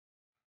frap.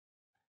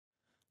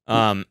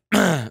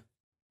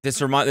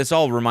 This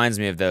all reminds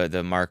me of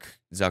the Mark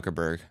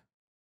Zuckerberg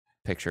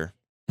picture.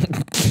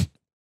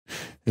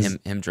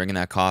 him drinking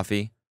that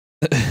coffee.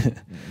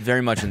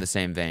 Very much in the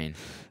same vein.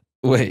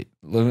 Wait,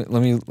 let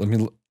me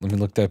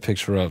look that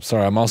picture up.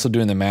 Sorry, I'm also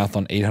doing the math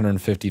on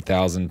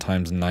 850,000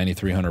 times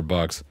 9,300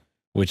 bucks,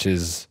 which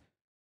is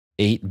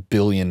 $8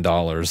 billion.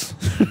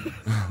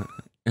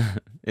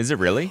 Is it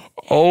really?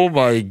 Oh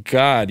my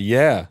god,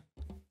 yeah.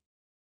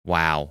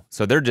 Wow.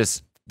 So they're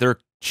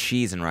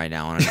cheesing right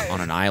now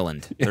on an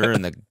island. They're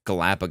in the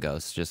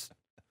Galapagos. Just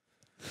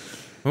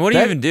what do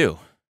you even do?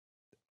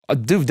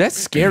 Dude, that's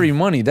scary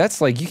money.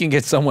 That's like you can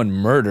get someone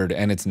murdered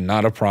and it's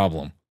not a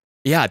problem.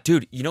 Yeah,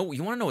 dude. You want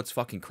to know what's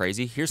fucking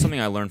crazy? Here's something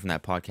I learned from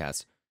that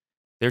podcast.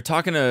 They're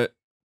talking to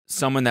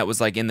someone that was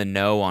like in the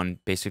know on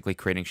basically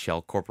creating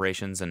shell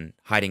corporations and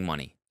hiding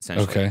money.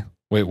 Essentially. Okay.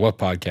 Wait, what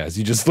podcast?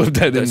 You just slipped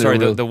that in Sorry,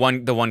 there. the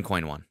one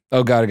coin one.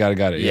 Oh, got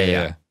it.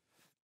 Yeah.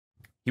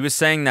 He was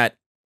saying that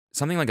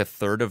something like a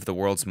third of the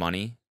world's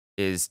money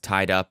is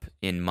tied up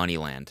in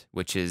Moneyland,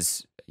 which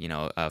is, you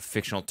know, a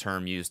fictional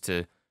term used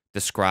to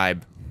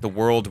describe the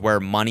world where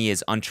money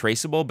is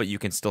untraceable, but you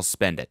can still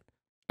spend it.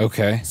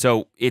 Okay.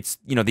 So it's,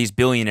 you know, these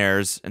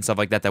billionaires and stuff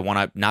like that that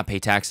want to not pay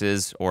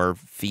taxes or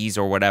fees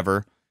or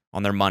whatever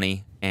on their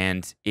money,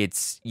 and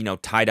it's, you know,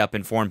 tied up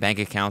in foreign bank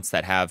accounts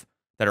that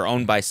are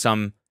owned by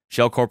some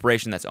shell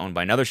corporation that's owned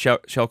by another shell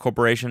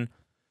corporation.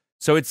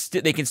 So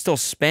they can still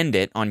spend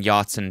it on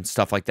yachts and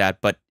stuff like that,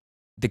 but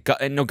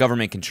no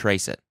government can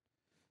trace it.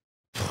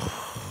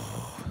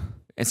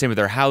 And same with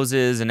their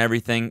houses and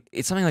everything.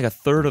 It's something like a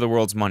third of the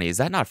world's money. Is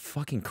that not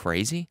fucking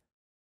crazy?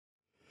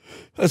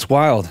 That's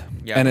wild.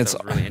 Yeah, and it's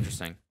really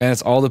interesting. And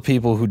it's all the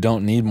people who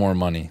don't need more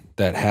money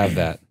that have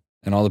that.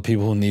 And all the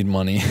people who need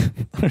money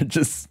are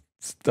just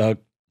stuck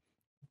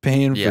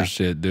paying for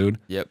shit, dude.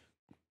 Yep.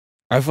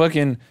 I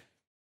fucking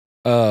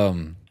I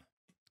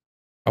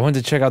went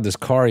to check out this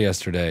car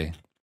yesterday.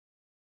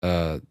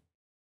 A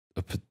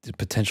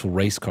potential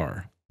race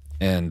car.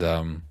 And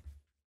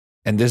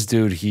this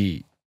dude,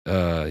 he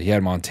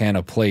had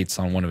Montana plates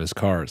on one of his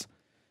cars.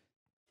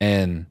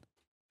 And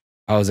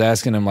I was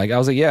asking him, like, I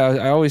was like, yeah,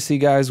 I always see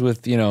guys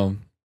with, you know,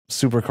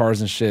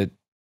 supercars and shit,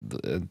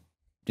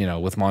 you know,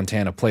 with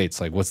Montana plates.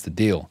 Like, what's the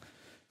deal?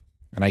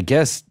 And I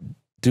guess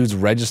dudes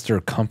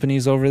register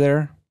companies over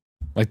there.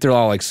 Like, they're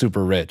all like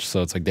super rich,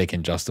 so it's like they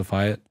can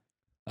justify it.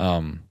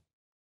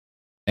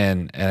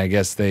 And I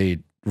guess they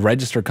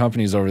register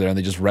companies over there, and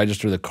they just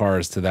register the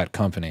cars to that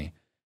company,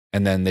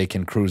 and then they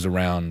can cruise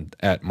around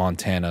at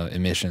Montana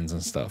emissions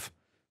and stuff.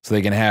 So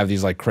they can have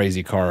these like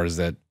crazy cars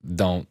that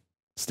don't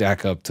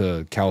stack up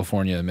to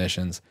California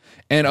emissions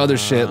and other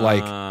shit,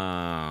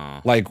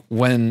 like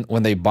when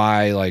they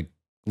buy like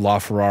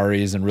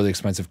LaFerraris and really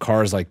expensive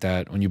cars like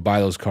that. When you buy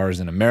those cars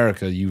in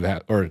America, you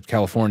have, or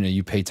California,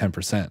 you pay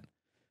 10%.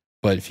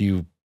 But if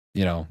you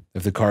know,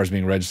 if the car is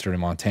being registered in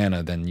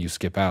Montana, then you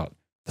skip out.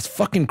 That's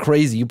fucking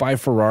crazy. You buy a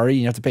Ferrari,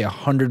 you have to pay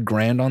 $100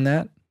 grand on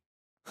that.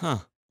 Huh.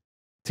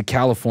 To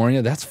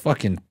California, that's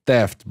fucking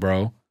theft,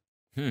 bro.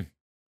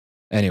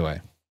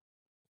 Anyway,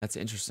 that's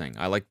interesting.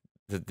 I like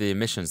the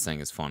emissions thing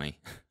is funny.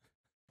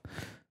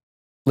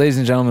 Ladies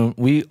and gentlemen,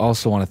 we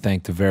also want to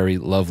thank the very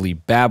lovely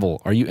Babbel.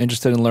 Are you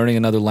interested in learning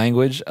another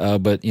language,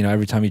 but you know,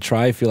 every time you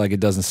try, you feel like it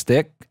doesn't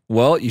stick?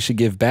 Well, you should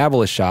give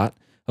Babbel a shot.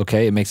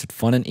 Okay, it makes it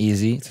fun and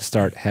easy to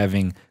start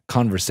having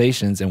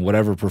conversations in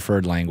whatever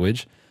preferred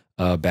language.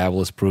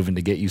 Babbel is proven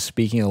to get you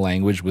speaking a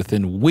language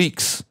within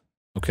weeks.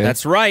 Okay,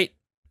 that's right.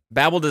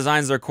 Babbel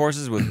designs their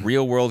courses with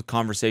real-world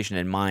conversation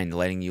in mind,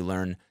 letting you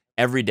learn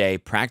everyday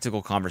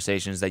practical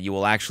conversations that you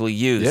will actually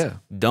use. Yeah.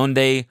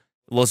 Donde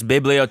los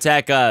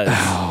bibliotecas?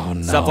 Oh,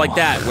 no. Stuff like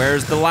that.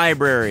 Where's the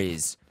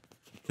libraries?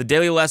 The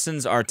daily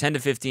lessons are 10 to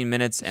 15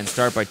 minutes and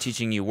start by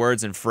teaching you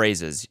words and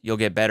phrases. You'll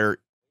get better,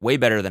 way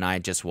better than I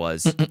just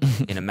was,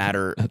 in a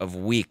matter of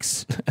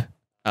weeks.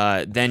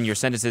 Then your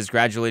sentences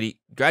gradually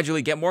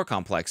get more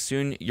complex.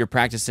 Soon you're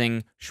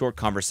practicing short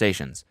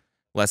conversations.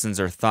 Lessons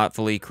are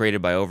thoughtfully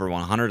created by over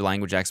 100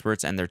 language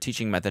experts, and their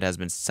teaching method has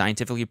been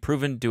scientifically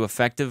proven to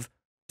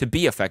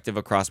be effective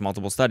across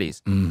multiple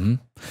studies.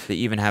 They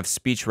even have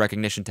speech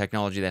recognition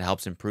technology that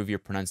helps improve your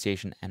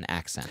pronunciation and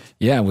accent.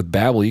 Yeah, with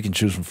Babbel, you can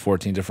choose from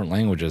 14 different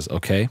languages,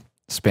 okay?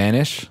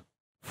 Spanish,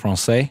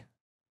 Francais,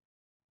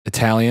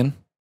 Italian,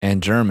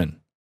 and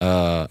German.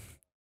 Babbel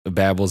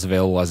is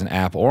available as an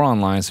app or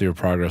online, so your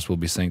progress will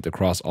be synced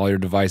across all your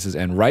devices.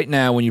 And right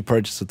now, when you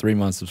purchase a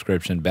 3-month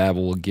subscription,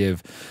 Babbel will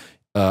give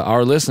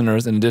our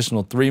listeners an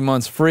additional 3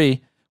 months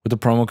free with the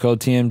promo code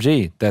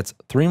TMG. That's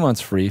 3 months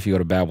free if you go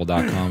to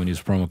Babbel.com and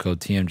use promo code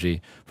TMG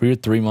for your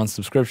 3-month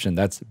subscription.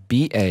 That's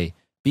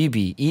BABBEL.com,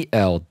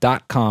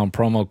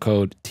 promo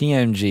code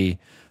TMG.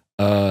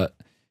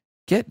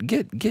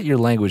 Get your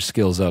language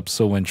skills up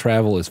so when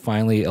travel is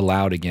finally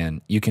allowed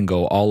again, you can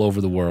go all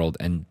over the world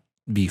and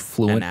be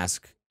fluent.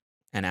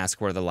 And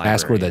ask where the library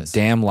is. Ask where the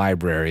damn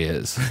library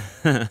is.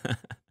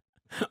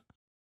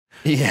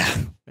 Yeah.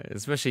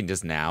 Especially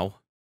just now.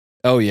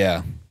 Oh,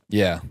 yeah.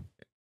 Yeah.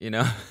 You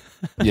know?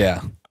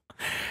 Yeah.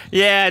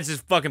 Yeah, it's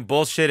just fucking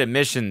bullshit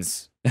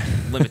emissions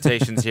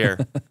limitations here.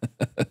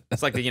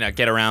 It's like, you know,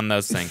 get around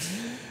those things.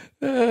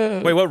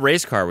 Wait, what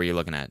race car were you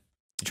looking at?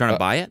 You trying to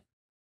buy it?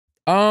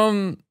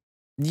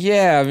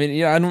 Yeah, I mean,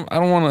 yeah, I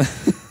don't want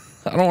to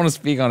I don't want to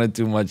speak on it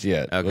too much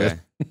yet. Okay.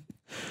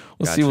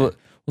 We'll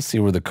see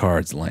where the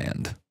cards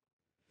land.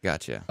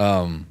 Gotcha.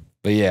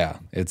 But yeah,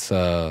 it's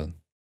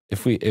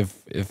if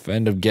I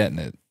end up getting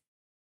it,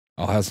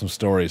 I'll have some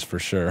stories for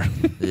sure.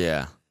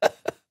 Yeah.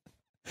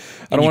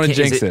 I don't want to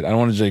jinx it. I don't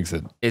want to jinx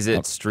it. Is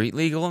it street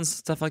legal and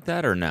stuff like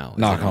that, or no?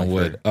 Knock on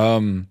wood.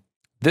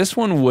 This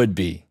one would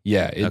be.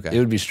 Yeah, it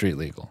would be street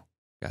legal.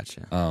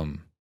 Gotcha.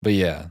 But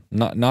yeah,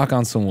 knock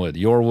on some wood.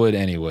 Your wood,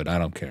 any wood. I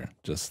don't care.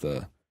 Just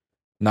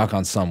knock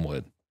on some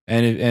wood.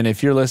 And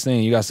if you're listening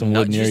and you got some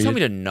wood near you. You just told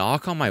me to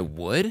knock on my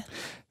wood?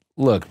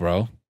 Look,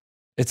 bro.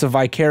 It's a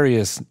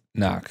vicarious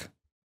knock.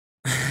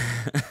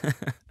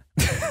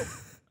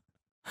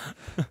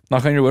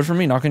 Knock on your wood for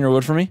me? Knock on your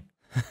wood for me?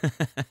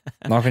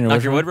 Knock on your wood.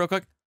 Knock your wood real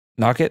quick?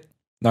 Knock it.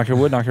 Knock your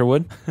wood. Knock your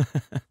wood.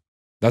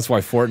 That's why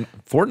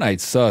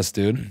Fortnite's sus,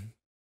 dude.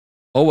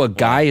 Oh, a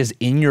guy is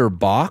in your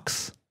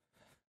box?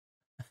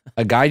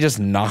 A guy just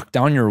knocked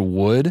down your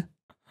wood?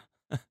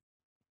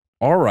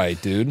 All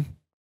right, dude.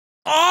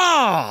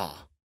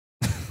 Oh!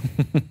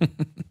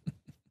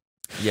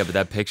 Yeah, but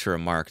that picture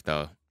of Mark,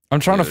 though. I'm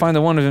trying to find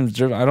the one of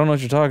him. I don't know what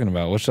you're talking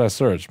about. What should I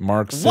search?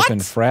 Mark sipping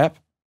frap?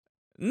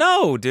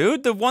 No,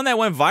 dude. The one that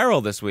went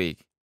viral this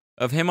week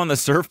of him on the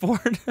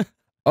surfboard.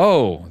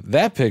 Oh,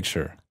 that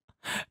picture.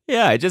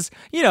 Yeah, just,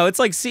 you know, it's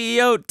like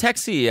tech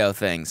CEO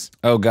things.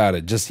 Oh, got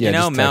it. Just, yeah, you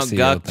know, just Mount CEO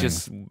Guck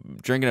things.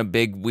 just drinking a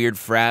big weird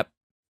frap.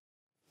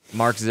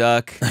 Mark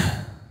Zuck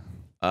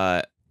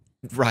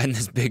riding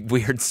this big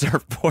weird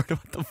surfboard.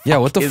 What the fuck? Yeah,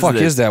 what the fuck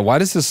this? is that? Why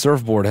does this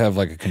surfboard have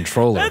like a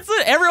controller? That's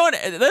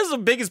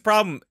the biggest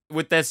problem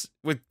with this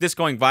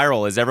going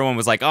viral is everyone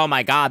was like, "Oh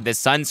my god,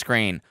 this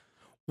sunscreen.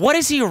 What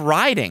is he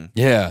riding?"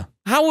 Yeah.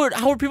 How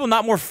are people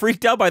not more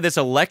freaked out by this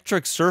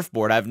electric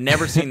surfboard? I've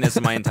never seen this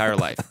in my entire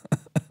life.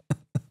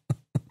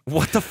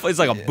 What the fuck? It's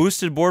like a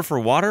boosted board for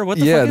water? What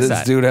the fuck is that? Yeah,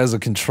 this dude has a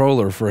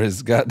controller for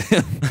his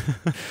goddamn...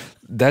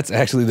 That's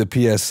actually the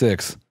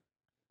PS6.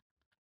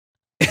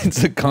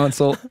 It's a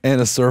console and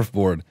a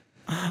surfboard.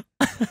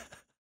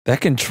 That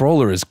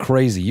controller is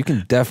crazy. You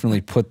can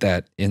definitely put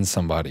that in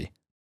somebody.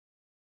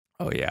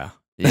 Oh yeah.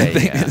 That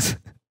thing Yeah. is-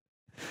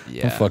 I'm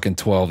Yeah. fucking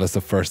 12. That's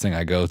the first thing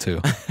I go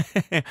to.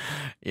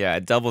 Yeah,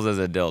 it doubles as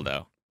a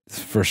dildo.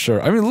 For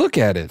sure. I mean, look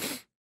at it.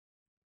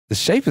 The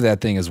shape of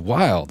that thing is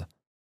wild.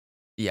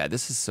 Yeah,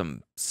 this is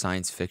some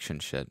science fiction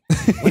shit.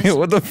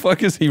 What the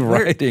fuck is he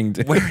writing,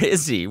 dude? Where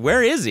is he?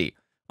 Where is he?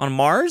 On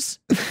Mars?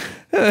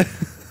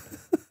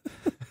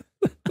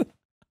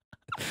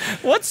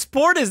 What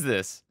sport is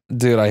this?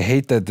 Dude, I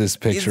hate that this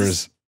picture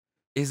is.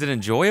 Is it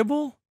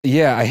enjoyable?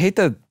 Yeah, I hate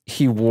that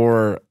he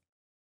wore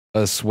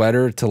a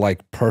sweater to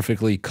like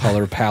perfectly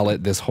color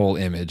palette this whole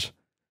image.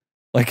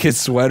 Like his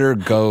sweater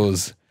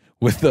goes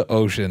with the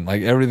ocean.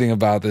 Like everything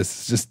about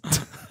this is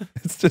just,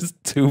 it's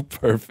just too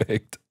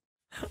perfect.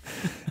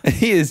 And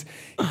he is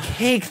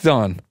caked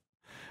on.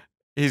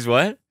 He's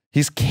what?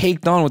 He's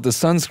caked on with the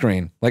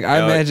sunscreen. Like I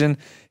Oh, imagine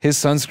his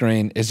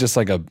sunscreen is just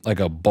like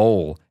a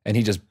bowl, and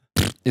he just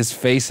his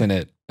face in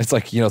it. It's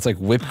like, you know, it's like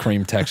whipped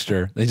cream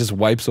texture. He just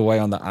wipes away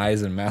on the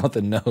eyes and mouth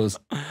and nose.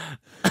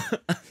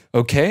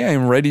 Okay,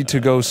 I'm ready to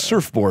go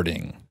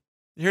surfboarding.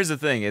 Here's the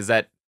thing is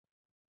that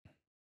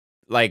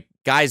like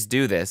guys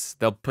do this.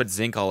 They'll put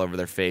zinc all over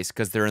their face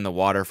because they're in the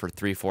water for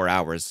 3-4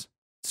 hours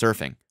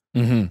surfing.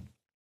 Mm-hmm.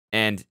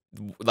 And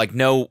like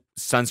no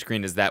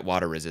sunscreen is that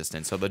water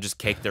resistant. So they'll just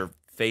cake their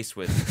face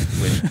with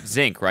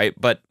zinc, right?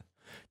 But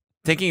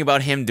thinking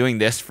about him doing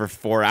this for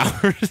 4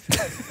 hours,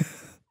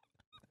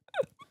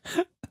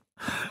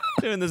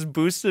 doing this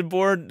boosted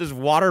board, this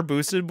water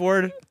boosted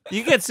board,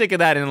 you get sick of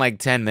that in like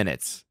 10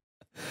 minutes.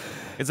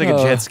 It's like a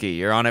jet ski.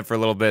 You're on it for a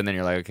little bit, and then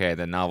you're like, okay,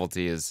 the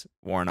novelty is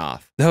worn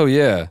off. Oh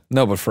yeah,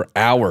 no, but for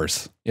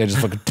hours, yeah, just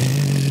fucking.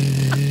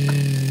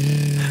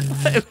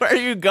 Where are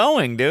you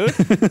going, dude?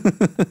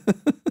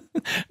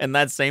 In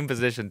that same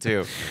position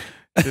too.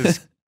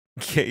 Just,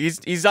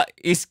 he's got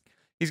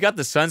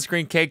the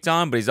sunscreen caked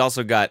on, but he's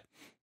also got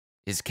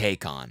his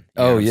cake on.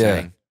 You know Oh what I'm yeah.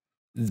 saying?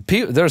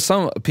 There's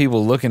some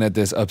people looking at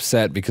this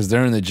upset because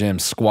they're in the gym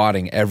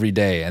squatting every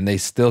day and they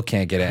still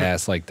can't get an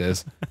ass like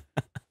this.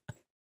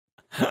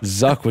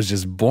 Zuck was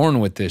just born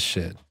with this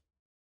shit.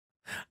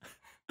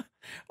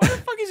 Why the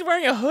fuck he's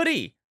wearing a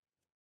hoodie?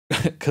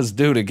 Because,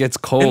 dude, it gets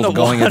In the cold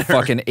going at water.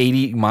 fucking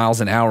 80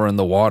 miles an hour in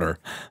the water.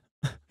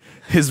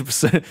 His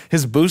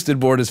boosted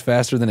board is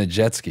faster than a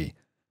jet ski.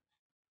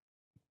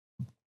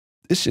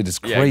 This shit is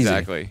crazy. Yeah,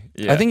 exactly.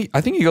 Yeah. I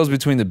think he goes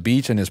between the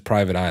beach and his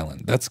private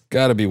island. That's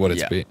got to be what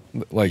it's Yeah. be.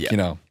 Like, Yeah. you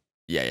know.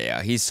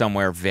 Yeah. He's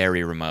somewhere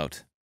very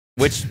remote.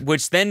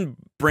 Which then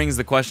brings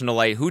the question to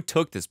light, who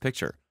took this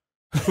picture?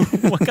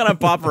 What kind of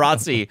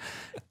paparazzi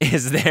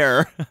is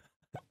there?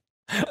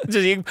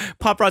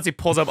 Paparazzi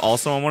pulls up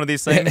also on one of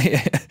these things.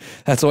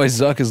 That's why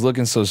Zuck is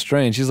looking so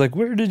strange. He's like,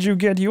 "Where did you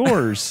get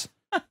yours?"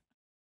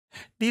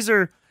 These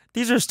are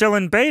still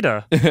in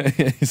beta.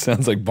 He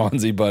sounds like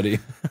Bonzi Buddy.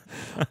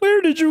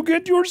 Where did you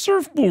get your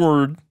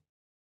surfboard?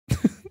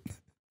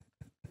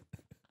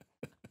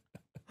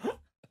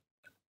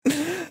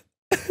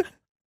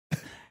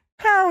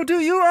 How do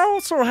you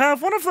also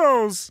have one of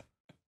those?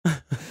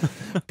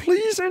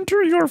 Please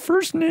enter your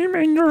first name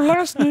and your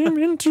last name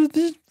into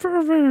the.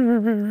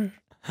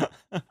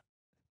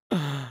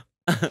 I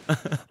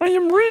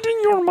am reading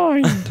your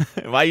mind.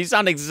 Wow, you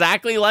sound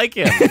exactly like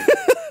him.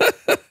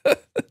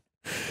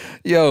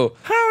 Yo,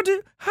 How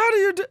do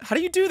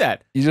you do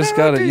that? you just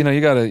gotta,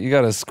 you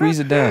gotta squeeze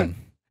it down.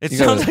 It You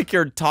sounds gotta- like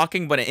you're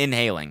talking but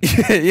inhaling.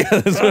 Yeah,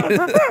 that's what it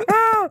is.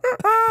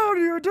 How do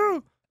you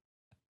do?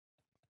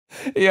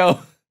 Yo.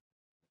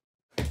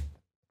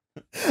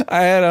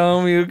 I had a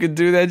homie who could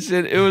do that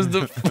shit. It was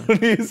the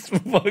funniest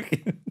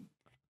fucking.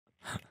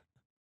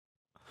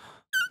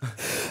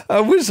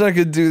 I wish I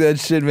could do that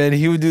shit, man.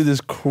 He would do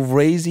this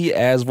crazy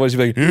ass voice. He'd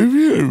be like,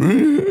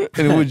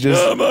 and it would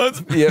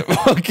just, yeah,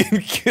 fucking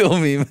kill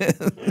me,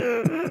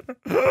 man.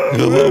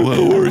 Hello,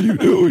 how are you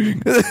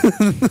doing?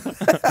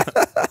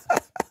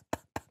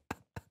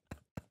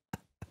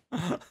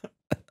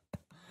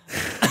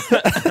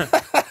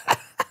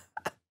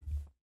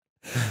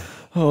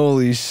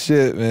 Holy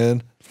shit,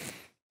 man.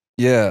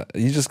 Yeah,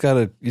 you just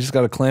gotta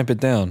clamp it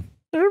down.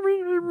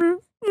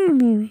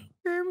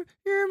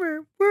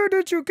 Where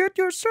did you get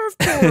your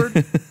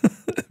surfboard?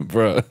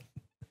 Bro.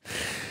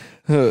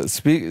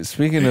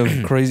 Speaking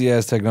of crazy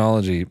ass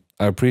technology,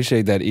 I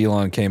appreciate that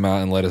Elon came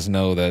out and let us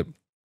know that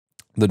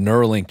the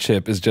Neuralink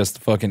chip is just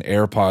fucking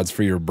AirPods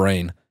for your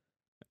brain.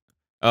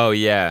 Oh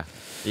yeah.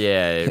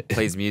 Yeah, it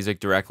plays music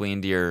directly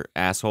into your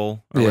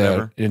asshole or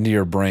whatever. Into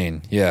your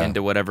brain. Yeah.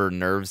 Into whatever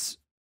nerves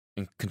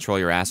control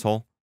your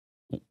asshole.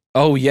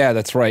 Oh yeah,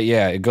 that's right.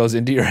 Yeah, it goes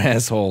into your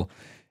asshole,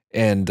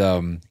 and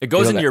It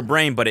goes into your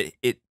brain, but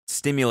it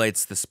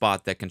stimulates the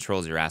spot that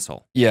controls your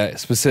asshole. yeah,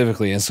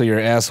 specifically, and so your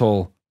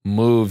asshole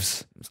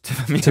moves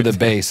to the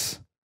base.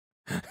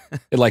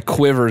 It like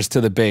quivers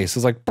to the base.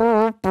 It's like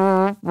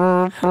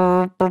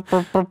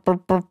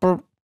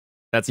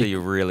That's how you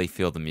really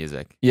feel the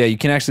music. yeah, you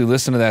can actually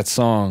listen to that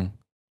song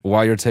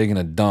while you're taking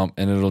a dump,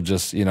 and it'll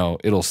just,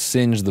 it'll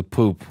singe the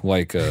poop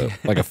like a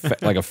like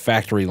a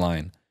factory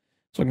line.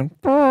 So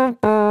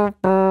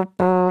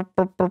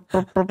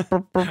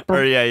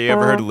Or yeah, you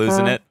ever heard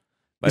 "Losing It"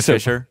 by You said-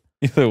 Fisher?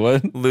 You said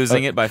what?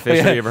 "Losing It" by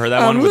Fisher. yeah. You ever heard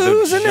that I'm one with the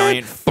losing it.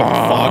 giant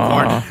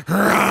foghorn?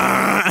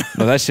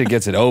 No, that shit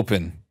gets it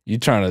open. You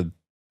trying to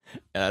Yeah,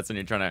 that's when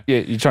you're trying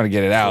to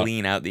get it out.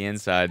 clean out the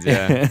insides.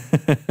 Yeah,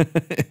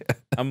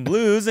 I'm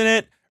losing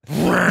it.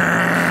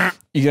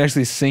 You can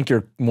actually sync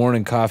your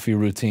morning coffee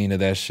routine to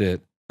that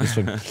shit. Just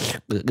like,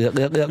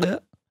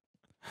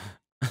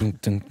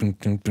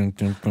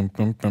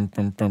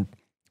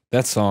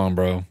 that song,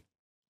 bro.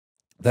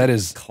 That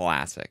is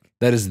Classic.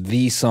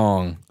 the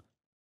song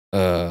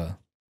for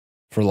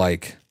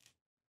like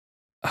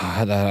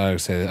how do I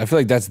say that? I feel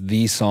like that's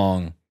the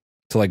song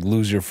to like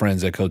lose your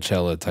friends at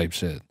Coachella type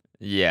shit.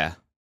 Yeah.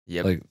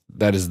 Yep. Like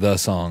that is the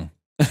song.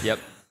 Yep.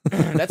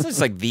 That's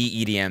just like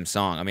the EDM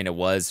song. I mean, it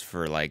was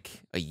for like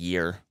a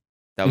year.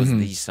 That was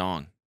the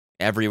song.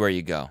 Everywhere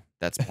you go,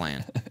 that's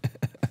playing.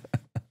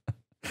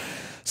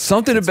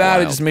 Something It's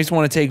about it wild. just makes me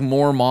want to take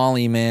more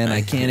Molly, man.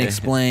 I can't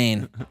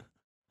explain.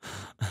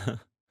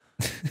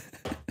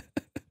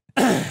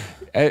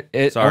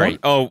 Sorry.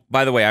 Oh,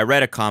 by the way, I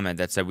read a comment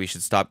that said we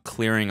should stop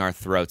clearing our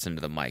throats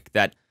into the mic.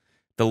 That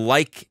the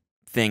like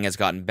thing has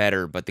gotten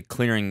better, but the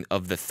clearing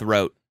of the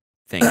throat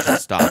thing should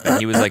stop. And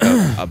he was like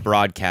a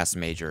broadcast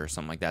major or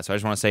something like that. So I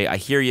just want to say I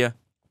hear you,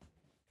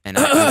 and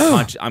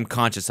I'm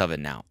conscious of it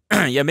now.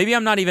 Yeah, maybe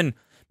I'm not even.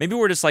 Maybe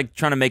we're just like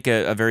trying to make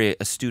a very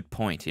astute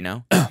point, you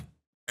know?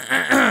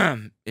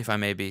 If I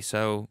may be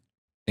so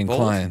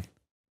inclined,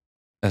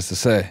 as to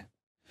say.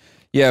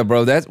 Yeah,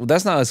 bro, that's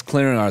not us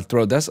clearing our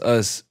throat. That's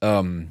us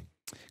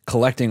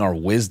collecting our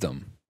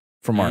wisdom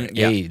from our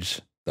yeah.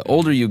 age. The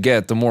older you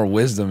get, the more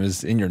wisdom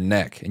is in your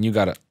neck, and you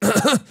gotta.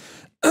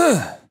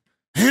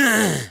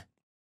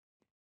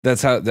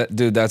 That's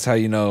how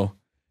you know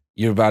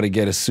you're about to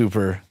get a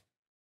super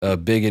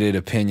bigoted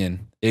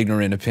opinion,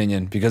 ignorant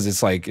opinion, because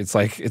it's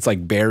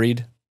like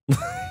buried,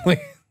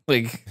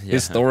 like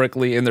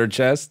historically in their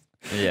chest.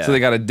 Yeah. So they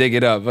gotta dig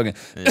it up. Okay.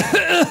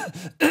 Yeah.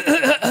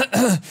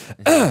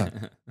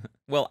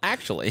 Well,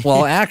 actually.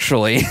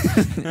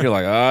 You're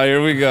like, oh,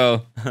 here we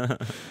go.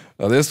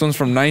 Oh, this one's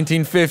from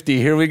 1950.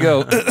 Here we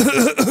go.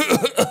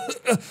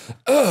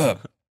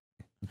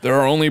 There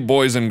are only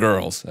boys and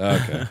girls.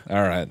 Okay.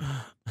 All right.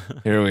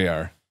 Here we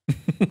are.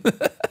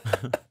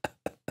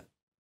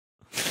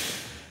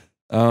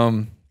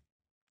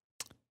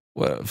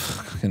 What?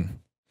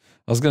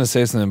 I was gonna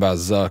say something about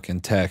Zuck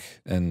and tech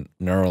and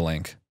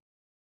Neuralink.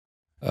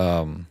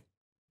 The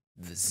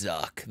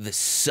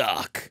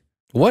suck.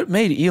 What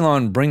made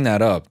Elon bring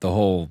that up? The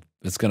whole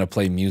it's gonna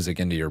play music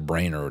into your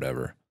brain or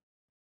whatever.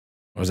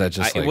 Or was that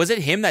just like, was it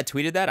him that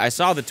tweeted that? I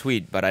saw the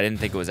tweet, but I didn't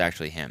think it was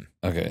actually him.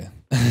 okay?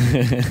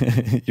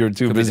 You were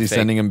too Could be busy the fake-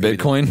 sending him could be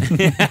the- Bitcoin.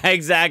 Yeah,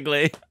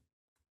 exactly.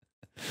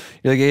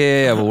 You're like,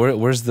 yeah. But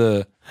where's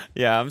the?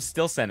 Yeah, I'm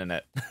still sending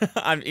it.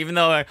 Even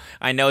though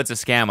I know it's a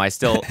scam, I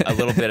still a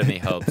little bit of me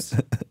hopes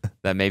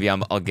that maybe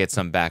I'll get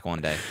some back one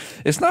day.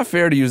 It's not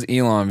fair to use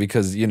Elon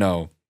because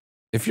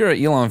if you're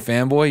an Elon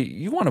fanboy,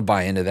 you want to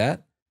buy into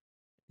that.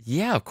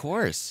 Yeah, of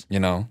course.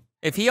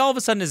 If he all of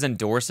a sudden is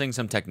endorsing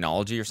some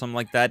technology or something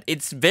like that,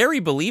 it's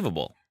very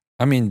believable.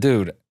 I mean,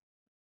 dude,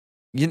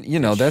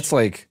 that's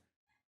like,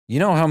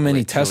 how many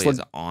Wait, Tilly Tesla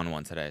is on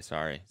one today.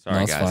 Sorry, No,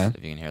 it's guys, fine.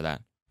 if you can hear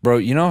that. Bro,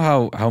 you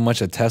know how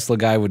much a Tesla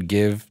guy would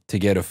give to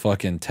get a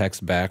fucking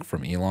text back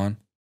from Elon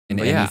in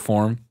Oh, any yeah.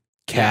 form?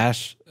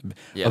 Cash?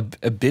 Yeah.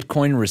 A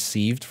Bitcoin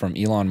received from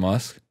Elon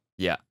Musk?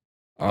 Yeah.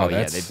 Oh,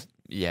 yeah. that's...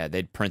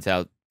 They'd print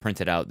out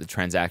the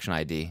transaction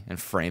ID and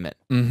frame it.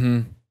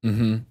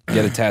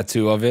 Get a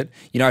tattoo of it.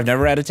 I've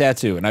never had a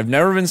tattoo, and I've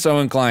never been so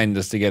inclined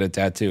just to get a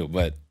tattoo,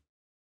 but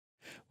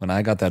when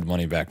I got that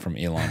money back from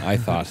Elon, I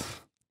thought,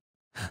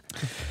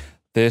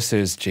 this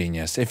is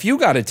genius. If you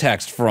got a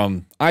text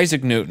from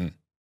Isaac Newton,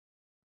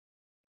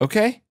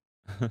 okay?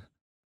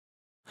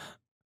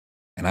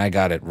 And I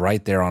got it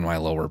right there on my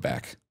lower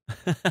back.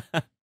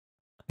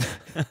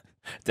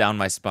 Down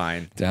my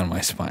spine. Down my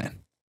spine.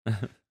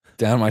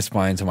 Down my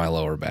spine to my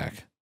lower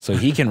back. So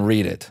he can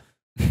read it.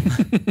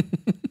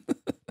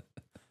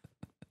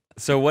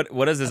 So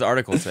what does this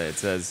article say? It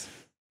says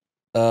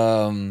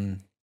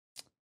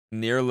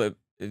nearly,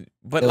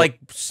 but like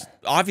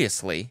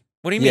obviously.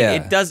 What do you mean? Yeah.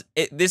 It does.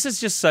 This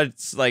is just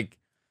such like,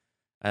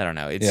 I don't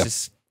know. It's Yeah.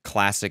 just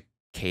classic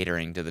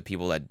catering to the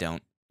people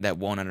that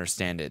won't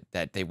understand it,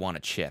 that they want a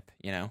chip.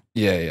 Yeah.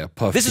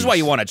 Puff This is why piece.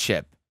 you want a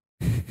chip.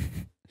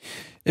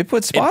 It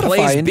puts It Spotify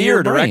plays into beer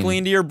your brain. directly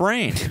into your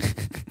brain.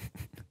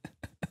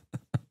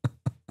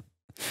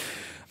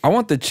 I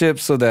want the chip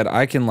so that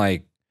I can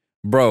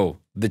bro,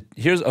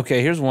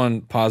 here's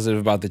one positive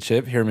about the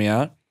chip. Hear me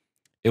out.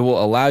 It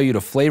will allow you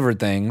to flavor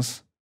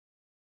things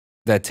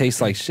that taste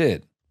like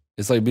shit.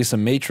 It's like be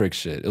some Matrix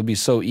shit. It'll be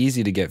so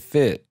easy to get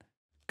fit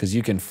because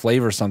you can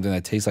flavor something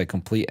that tastes like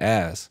complete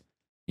ass.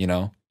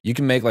 You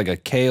can make like a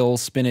kale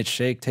spinach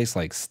shake taste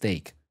like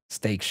steak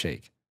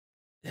shake.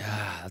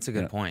 Yeah, that's a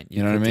good point.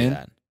 You know what I could do mean?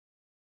 that.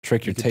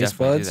 Trick your You could taste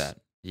definitely buds. do that.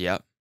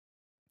 Yep.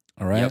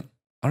 All right. Yep.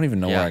 I don't even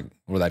know Yeah.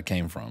 where that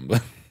came from,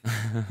 but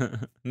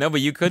No,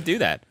 but you could do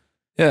that.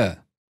 yeah.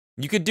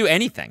 You could do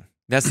anything.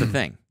 That's the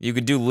thing. You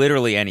could do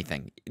literally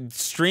anything.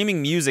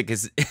 Streaming music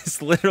is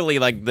literally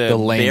like the bare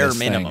lamest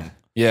minimum. thing.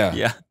 Yeah.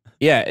 Yeah.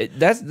 Yeah,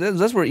 that's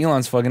where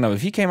Elon's fucking up.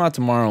 If he came out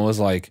tomorrow and was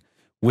like,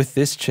 with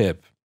this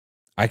chip,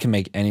 I can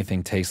make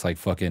anything taste like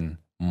fucking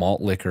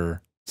malt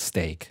liquor,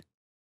 steak,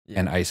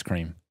 and ice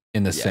cream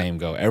in the same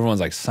go.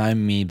 Everyone's like,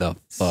 sign me the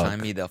fuck.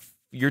 Sign me the.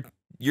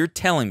 You're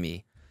telling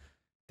me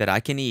that I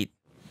can eat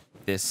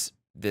this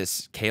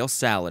kale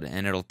salad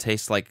and it'll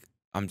taste like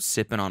I'm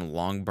sipping on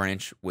Long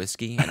Branch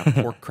whiskey and a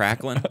pork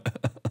crackling.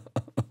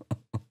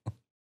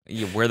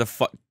 Where the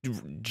fuck?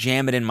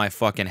 Jam it in my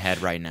fucking head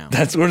right now.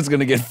 That's where it's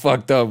gonna get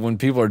fucked up when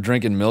people are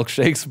drinking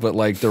milkshakes, but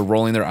like they're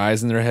rolling their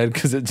eyes in their head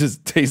because it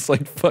just tastes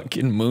like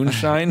fucking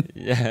moonshine.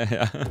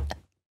 Yeah.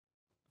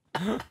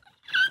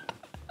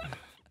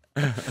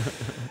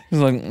 He's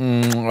like,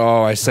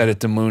 oh, I set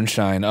it to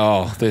moonshine.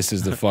 Oh, this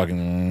is the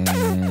fucking.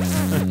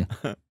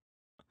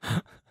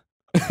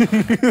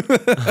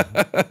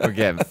 We're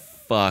getting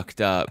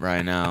fucked up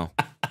right now.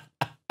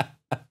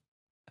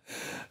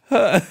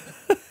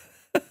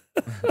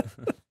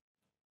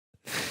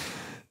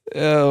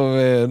 Oh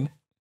man.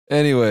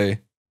 Anyway,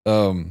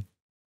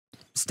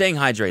 Staying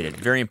hydrated,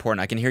 very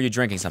important. I can hear you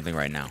drinking something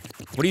right now.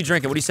 What are you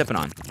drinking? What are you sipping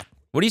on?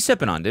 What are you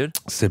sipping on, dude?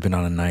 sipping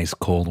on a nice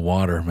cold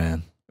water,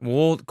 man.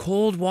 Well,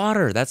 cold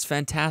water. That's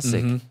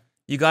fantastic. Mhm.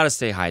 You got to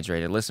stay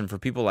hydrated. Listen, for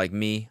people like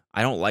me,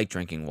 I don't like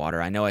drinking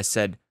water. I know I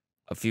said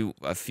a few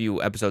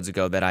episodes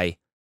ago that I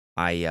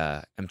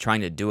am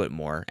trying to do it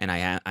more, and I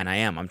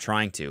am. I'm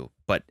trying to,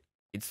 but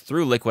it's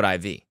through Liquid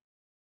IV,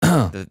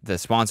 the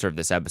sponsor of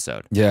this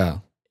episode. Yeah.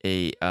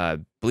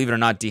 Believe it or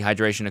not,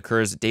 dehydration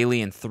occurs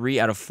daily in 3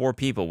 out of 4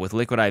 people. With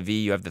Liquid IV,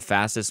 you have the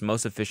fastest,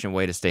 most efficient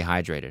way to stay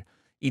hydrated.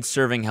 Each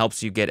serving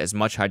helps you get as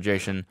much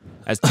hydration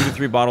as 2 to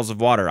 3 bottles of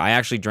water. I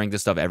actually drink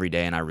this stuff every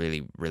day, and I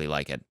really, really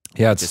like it.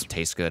 Yeah, It just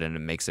tastes good, and it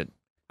makes it.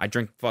 I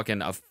drink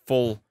fucking a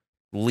full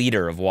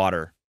liter of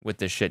water with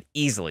this shit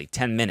easily,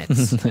 10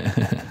 minutes.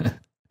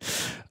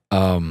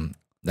 I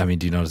mean,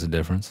 do you notice a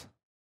difference?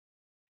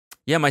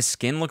 Yeah, my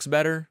skin looks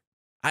better.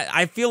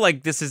 I feel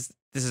like this is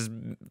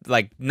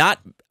like not.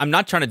 I'm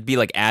not trying to be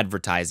like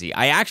advertising.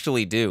 I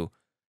actually do.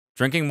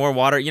 Drinking more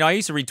water. You know, I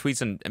used to read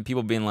tweets and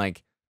people being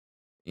like,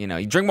 you know,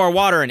 you drink more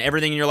water and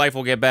everything in your life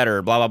will get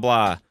better. Blah blah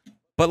blah.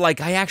 But like,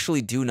 I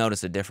actually do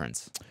notice a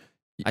difference.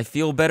 I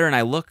feel better and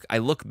I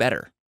look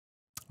better.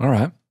 All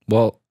right.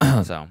 Well,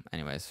 So,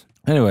 anyways,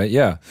 anyway,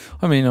 yeah.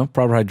 I mean, you know,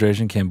 proper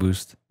hydration can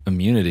boost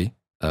immunity.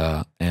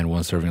 And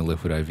one serving of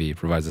Liquid IV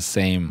provides the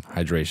same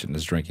hydration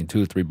as drinking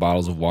 2 to 3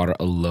 bottles of water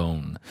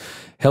alone.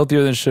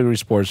 Healthier than sugary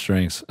sports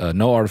drinks,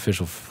 no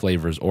artificial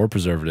flavors or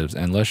preservatives,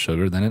 and less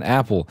sugar than an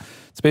apple.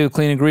 It's made with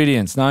clean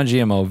ingredients,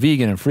 non-GMO,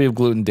 vegan, and free of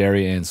gluten,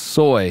 dairy, and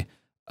soy.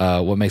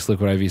 What makes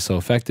Liquid IV so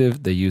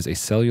effective? They use a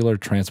cellular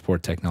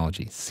transport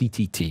technology,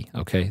 CTT,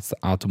 okay? It's the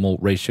optimal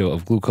ratio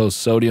of glucose,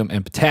 sodium,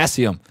 and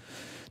potassium,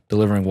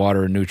 delivering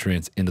water and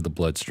nutrients into the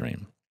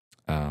bloodstream.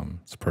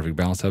 It's a perfect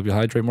balance to help you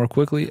hydrate more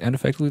quickly and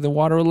effectively than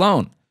water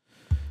alone.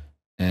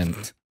 And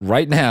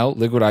right now,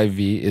 Liquid IV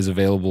is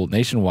available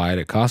nationwide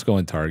at Costco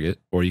and Target,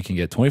 or you can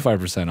get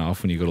 25%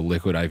 off when you go to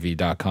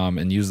liquidiv.com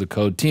and use the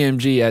code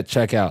TMG at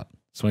checkout.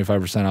 It's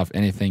 25% off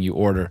anything you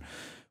order.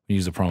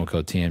 Use the promo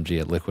code TMG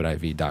at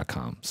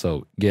liquidiv.com.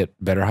 So get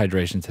better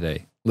hydration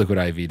today.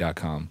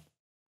 Liquidiv.com.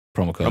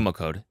 Promo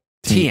code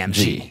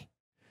TMG.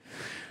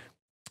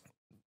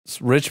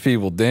 It's rich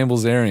people, Dan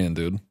Bilzerian,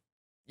 dude.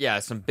 Yeah,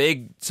 some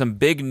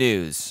big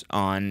news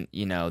on,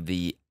 you know,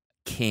 the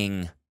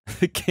king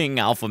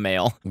alpha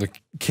male, The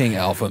king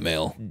alpha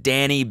male.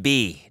 Dan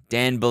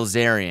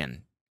Bilzerian,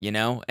 you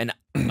know, and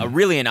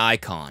really an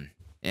icon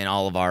in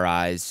all of our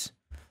eyes.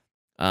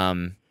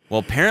 Well,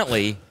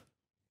 apparently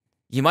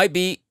he might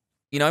be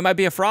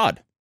a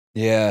fraud.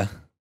 Yeah.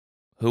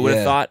 Who would have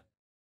Yeah. thought?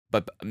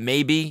 But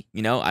maybe,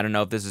 you know, I don't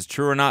know if this is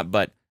true or not,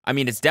 but I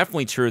mean, it's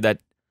definitely true that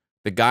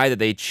the guy that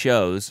they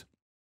chose,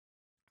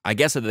 I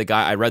guess that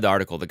I read the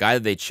article, the guy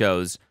that they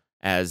chose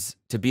as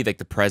to be like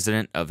the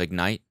president of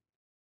Ignite,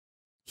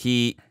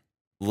 he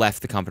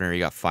left the company or he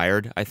got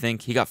fired, I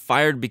think. He got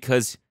fired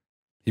because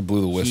He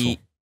blew the whistle.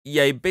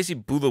 he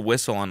basically blew the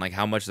whistle on like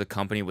how much the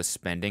company was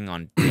spending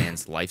on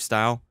Dan's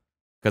lifestyle.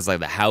 Because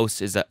like the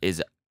house is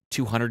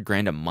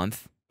 $200,000 a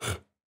month,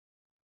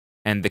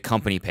 and the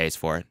company pays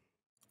for it.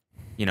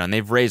 You know, and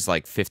they've raised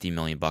like $50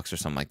 million or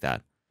something like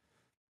that.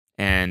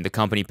 And the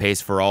company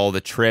pays for all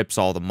the trips,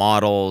 all the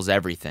models,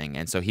 everything.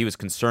 And so he was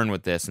concerned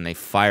with this, and they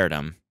fired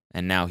him.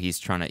 And now he's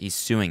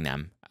suing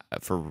them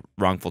for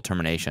wrongful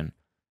termination.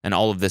 And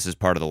all of this is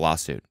part of the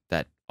lawsuit.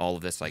 That all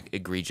of this like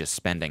egregious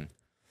spending,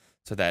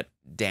 so that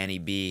Danny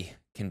B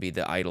can be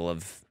the idol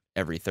of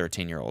every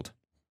 13-year-old.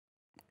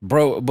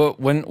 Bro, but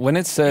when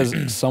it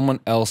says someone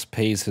else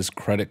pays his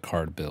credit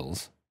card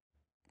bills,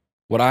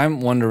 what I'm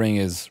wondering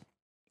is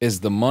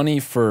the money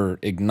for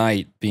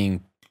Ignite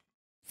being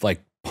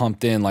like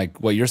pumped in, like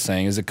what you're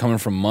saying, is it coming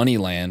from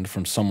Moneyland,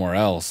 from somewhere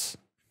else,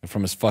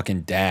 from his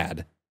fucking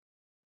dad?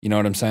 You know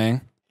what I'm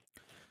saying?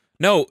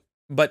 No,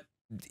 but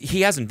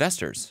he has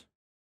investors.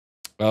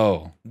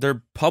 Oh.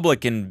 They're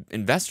public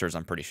investors,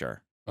 I'm pretty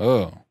sure.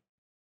 Oh.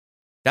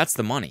 That's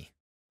the money.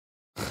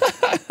 Wait,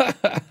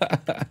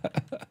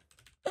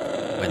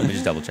 let me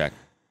just double check.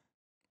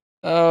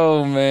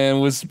 Oh man,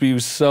 would be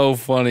so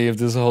funny if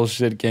this whole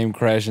shit came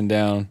crashing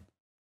down.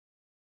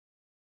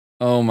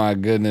 Oh my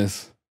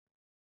goodness.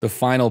 The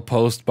final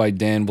post by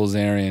Dan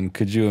Bilzerian.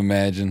 Could you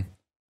imagine?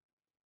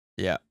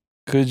 Yeah.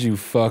 Could you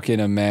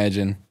fucking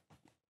imagine?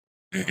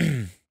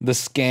 The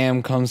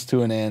scam comes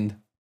to an end.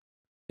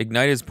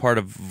 Ignite is part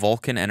of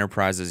Vulcan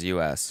Enterprises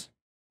US,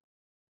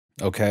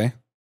 Okay.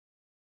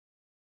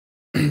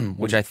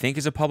 which I think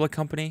is a public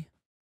company.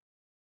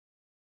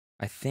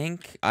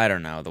 I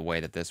don't know the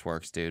way that this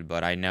works, dude,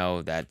 but I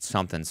know that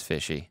something's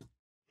fishy.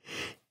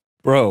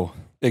 Bro,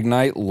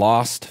 Ignite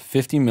lost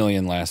 $50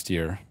 million last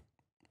year,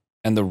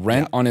 and the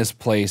rent on his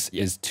place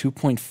is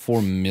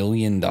 $2.4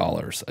 million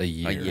a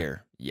year. A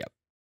year. Yep.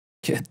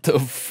 Get the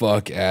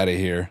fuck out of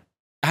here.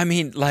 I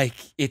mean, like,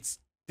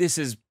 this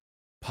is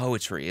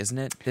poetry, isn't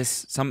it?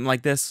 Something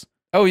like this?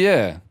 Oh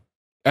yeah.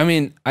 I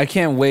mean, I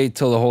can't wait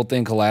till the whole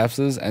thing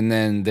collapses and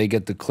then they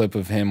get the clip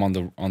of him on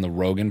the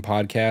Rogan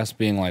podcast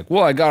being like,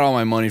 "Well, I got all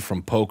my money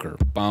from poker."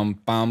 Bum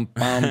bum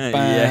bum bum.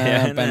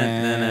 Yeah.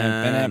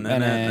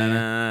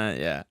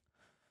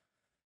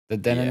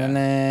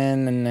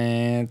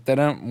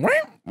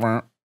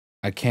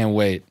 I can't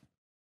wait.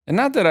 And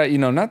not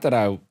that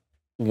I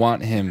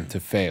want him to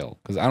fail,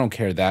 because I don't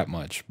care that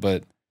much,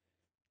 but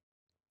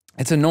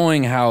it's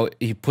annoying how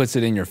he puts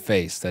it in your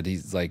face that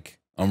he's like,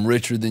 "I'm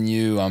richer than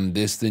you, I'm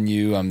this than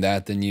you, I'm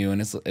that than you."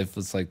 And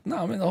it's like, no,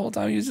 I mean, the whole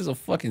time he was just a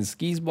fucking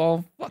skis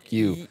ball. Fuck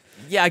you.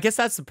 Yeah, I guess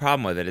that's the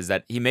problem with it, is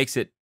that he makes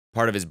it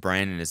part of his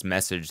brand and his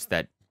message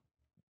that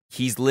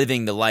he's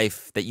living the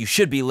life that you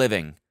should be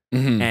living.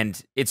 Mhm.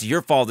 And it's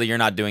your fault that you're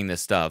not doing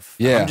this stuff.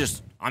 Yeah.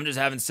 I'm just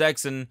having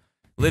sex and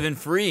living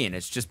free, and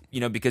it's just,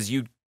 because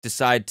you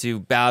decide to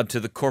bow to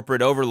the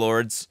corporate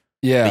overlords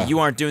Yeah. that you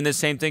aren't doing the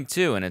same thing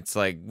too. And it's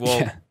like, well,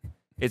 Yeah.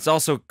 it's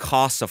also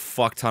costs a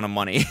fuck ton of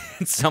money.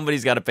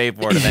 Somebody's got to pay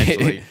for it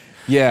eventually.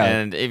 Yeah.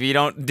 And if you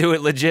don't do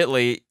it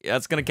legitly,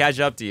 that's going to catch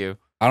up to you.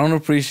 I don't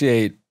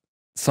appreciate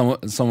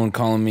someone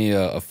calling me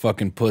a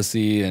fucking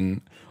pussy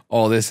and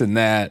all this and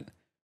that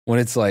when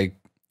it's like,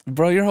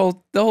 bro,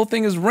 the whole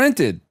thing is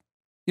rented.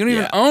 You don't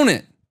even own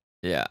it.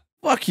 Yeah.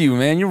 Fuck you,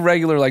 man. You're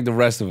regular like the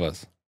rest of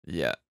us.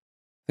 Yeah.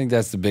 I think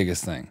that's the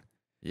biggest thing.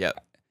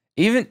 Yep.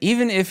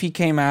 Even if he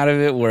came out of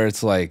it where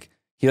it's like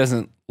he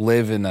doesn't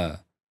live in a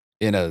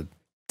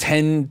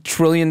 $10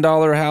 trillion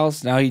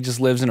house, now he just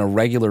lives in a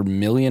regular $1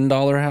 million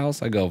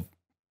house, I go,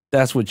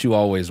 that's what you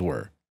always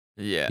were.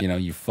 Yeah.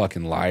 You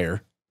fucking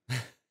liar.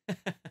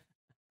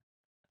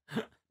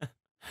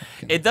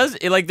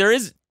 There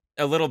is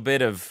a little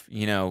bit of,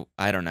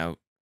 I don't know,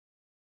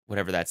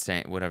 whatever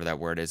that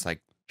word is,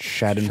 like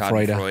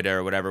Schadenfreude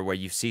or whatever, where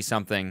you see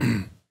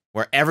something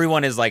where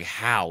everyone is like,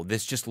 how?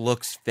 This just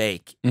looks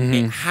fake.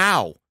 Mhm.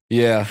 How?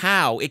 Yeah.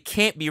 How? It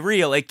can't be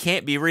real. It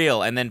can't be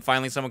real. And then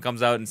finally someone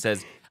comes out and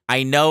says,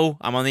 I know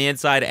I'm on the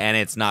inside and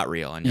it's not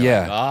real. And you're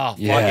like, oh,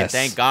 fuck it.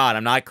 Thank God.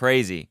 I'm not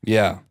crazy.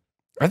 Yeah.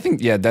 I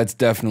think, that's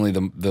definitely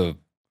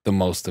the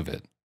most of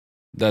it.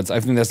 I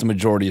think that's the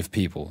majority of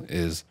people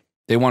is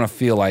they want to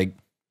feel like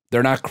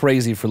they're not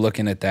crazy for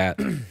looking at that.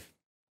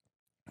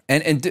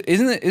 And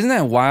isn't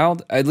that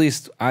wild? At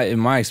least in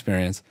my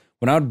experience,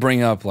 when I would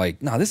bring up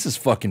like, no, this is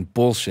fucking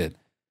bullshit,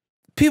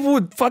 people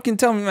would fucking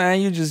tell me, man,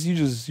 you're just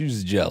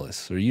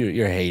jealous, or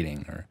you're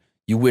hating, or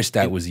you wish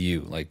that was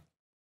you. Like,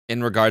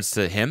 in regards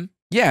to him?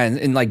 Yeah,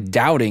 and like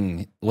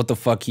doubting what the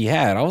fuck he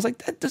had. I was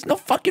like, there's no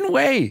fucking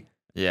way.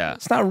 Yeah.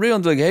 It's not real.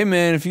 It's like, hey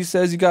man, if he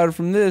says he got it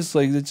from this,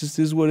 like it just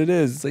is what it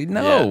is. It's like,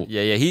 no.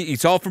 Yeah.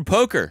 It's all from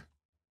poker.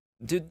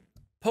 Dude,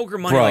 poker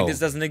money like this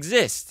doesn't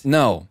exist.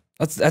 No.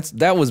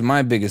 That was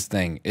my biggest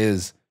thing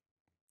is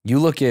you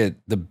look at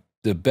the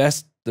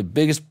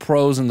biggest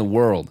pros in the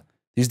world.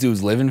 These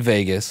dudes live in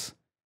Vegas.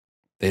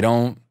 They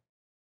don't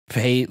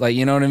pay, like,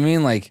 you know what I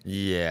mean? Like,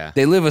 yeah,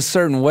 they live a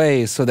certain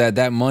way so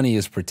that money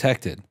is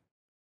protected.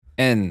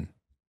 And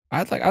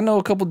I know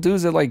a couple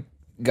dudes that like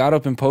got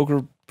up in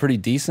poker pretty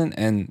decent,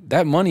 and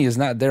that money is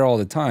not there all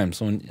the time.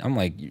 So I'm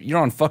like, you're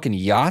on fucking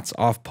yachts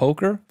off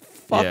poker?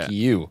 Fuck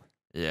you.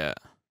 Yeah.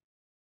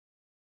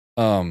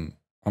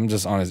 I'm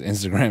just on his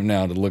Instagram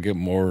now to look at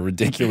more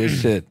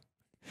ridiculous shit.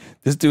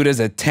 This dude has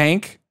a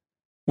tank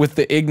with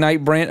the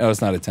Ignite brand. Oh,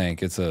 it's not a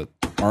tank. It's a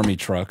army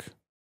truck.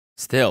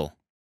 Still.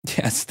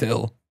 Yeah,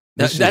 still.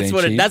 That's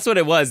what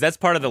it was. That's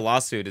part of the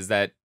lawsuit, is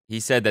that he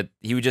said that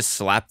he would just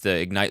slap the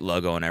Ignite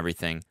logo and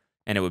everything,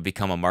 and it would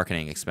become a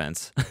marketing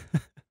expense.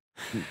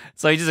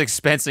 So he's just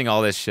expensing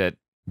all this shit.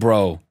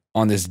 Bro,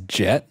 on this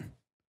jet?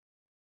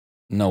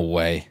 No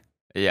way.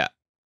 Yeah.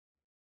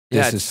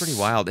 Yeah, it's pretty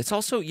wild. It's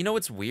also,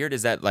 what's weird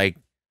is that, like,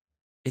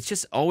 it's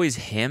just always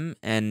him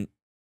and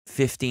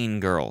 15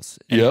 girls.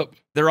 And Yep.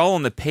 They're all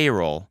on the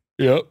payroll.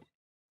 Yep.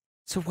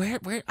 So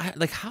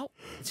how?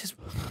 It's just,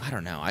 I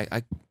don't know.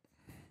 I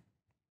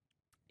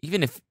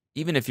even if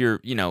you're,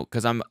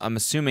 because I'm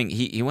assuming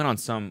he went on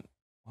some,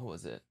 what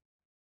was it?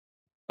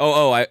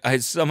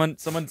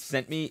 Someone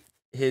sent me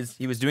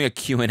he was doing a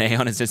Q&A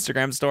on his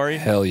Instagram story.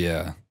 Hell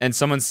yeah. And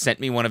someone sent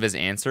me one of his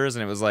answers,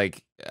 and it was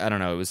like, I don't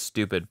know, it was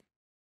stupid.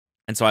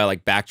 And so I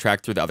like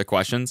backtracked through the other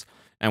questions,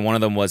 and one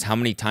of them was, how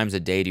many times a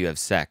day do you have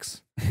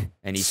sex?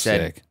 And he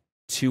said Sick.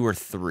 2 or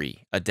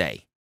 3 a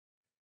day.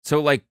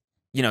 So like,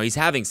 you know, he's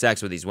having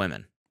sex with these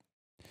women.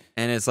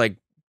 And it's like,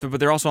 but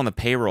they're also on the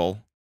payroll.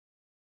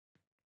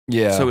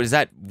 Yeah. So is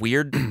that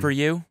weird for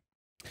you?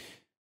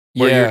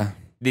 Where Yeah.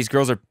 these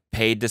girls are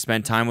paid to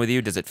spend time with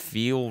you? Does it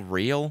feel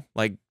real?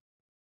 Like,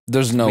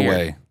 There's no weird.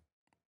 way.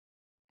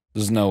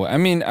 There's no way. I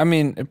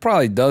mean, it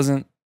probably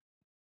doesn't.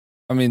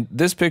 I mean,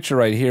 this picture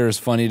right here is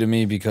funny to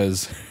me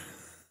because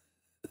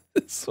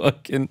this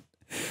fucking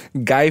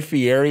Guy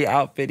Fieri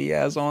outfit he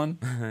has on.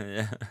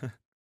 yeah.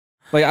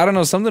 Like, I don't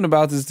know, something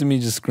about this to me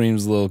just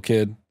screams little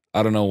kid.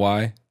 I don't know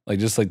why. Like,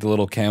 just like the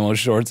little camo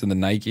shorts and the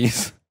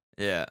Nikes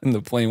Yeah. and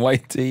the plain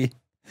white tee.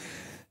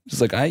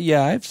 Just like, I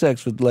have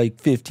sex with like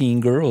 15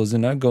 girls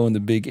and I go in the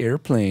big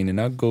airplane and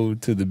I go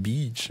to the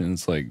beach. And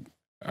it's like,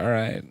 all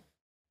right,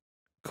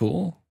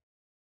 cool.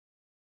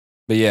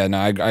 But yeah, no,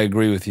 I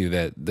agree with you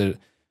that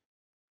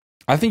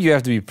I think you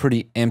have to be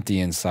pretty empty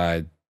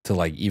inside to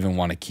like even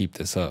want to keep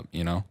this up,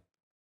 you know?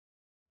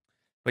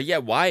 But yeah,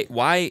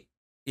 why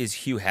is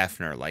Hugh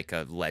Hefner like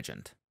a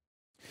legend?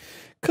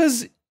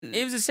 Because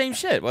It was the same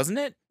shit, wasn't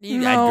it?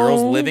 You had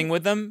girls No. living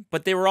with them,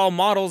 but they were all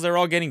models. They were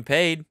all getting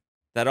paid.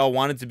 That all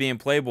wanted to be in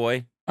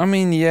Playboy. I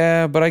mean,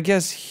 yeah, but I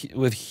guess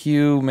with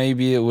Hugh,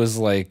 maybe it was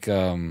like,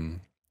 maybe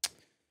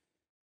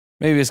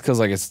it's because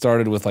like it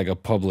started with like a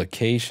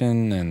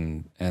publication,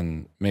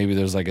 and maybe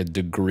there's like a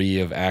degree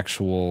of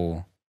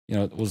actual, you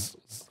know, was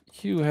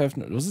Hugh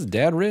Hefner, was his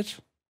dad rich?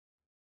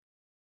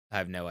 I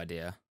have no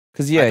idea.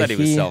 Because yeah, I thought he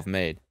was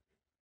self-made.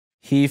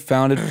 he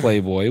founded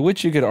Playboy,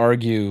 which you could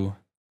argue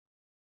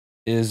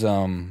is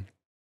maybe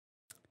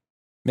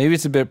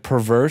it's a bit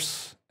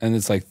perverse. And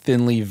it's like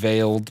thinly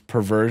veiled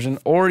perversion.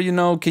 Or, you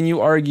know, can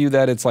you argue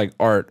that it's like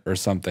art or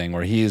something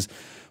where he's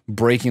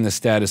breaking the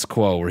status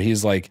quo, where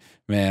he's like,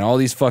 man, all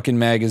these fucking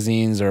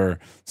magazines are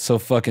so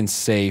fucking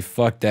safe.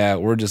 Fuck that.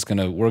 We're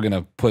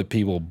gonna put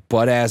people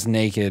butt ass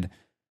naked,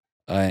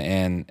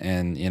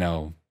 and you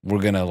know, we're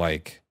gonna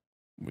like,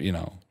 you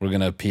know, we're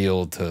gonna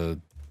appeal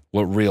to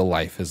what real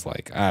life is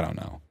like. I don't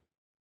know.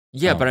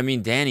 Yeah, Oh. but I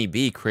mean, Danny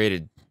B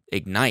created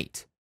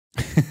Ignite.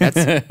 That's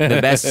the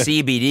best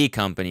CBD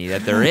company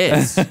that there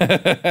is.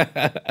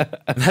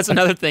 That's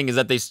another thing, is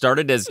that they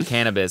started as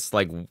cannabis,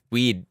 like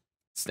weed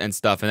and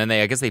stuff, and then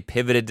I guess they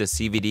pivoted to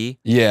CBD.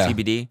 Yeah.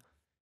 CBD,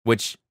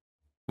 which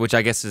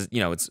I guess is, you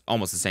know, it's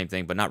almost the same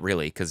thing, but not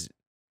really, because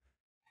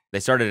they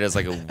started as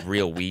like a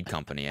real weed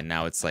company, and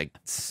now it's like,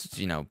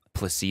 you know,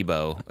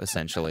 placebo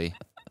essentially.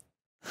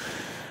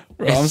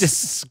 Bro, It's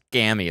just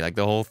scammy, like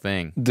the whole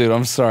thing. Dude,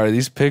 I'm sorry.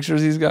 These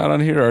pictures he's got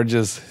on here are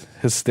just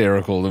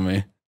hysterical to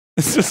me.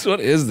 It's just, what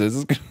is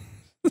this?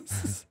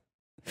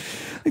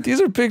 Like,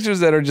 these are pictures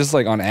that are just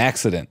like on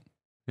accident.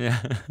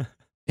 Yeah.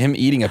 Him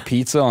eating a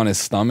pizza on his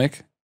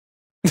stomach.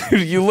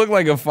 Dude, you look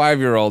like a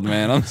 5-year-old,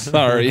 man. I'm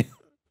sorry.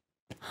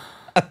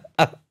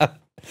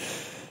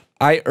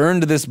 I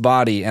earned this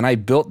body and I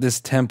built this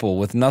temple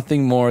with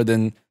nothing more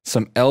than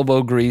some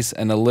elbow grease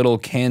and a little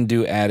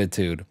can-do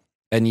attitude.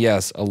 And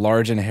yes, a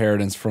large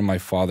inheritance from my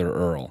father,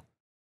 Earl.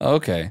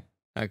 Okay.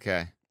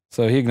 Okay.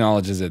 So he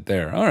acknowledges it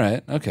there. All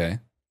right. Okay.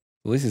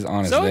 At least he's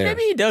honest So there.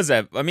 maybe he does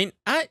have. I mean,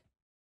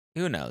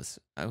 who knows?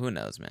 Who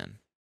knows, man?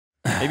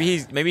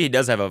 Maybe he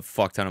does have a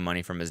fuck ton of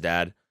money from his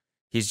dad.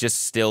 He's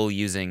just still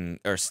using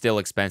or still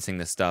expensing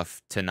the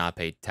stuff to not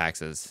pay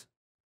taxes,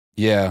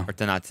 Yeah. or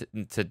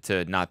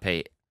to not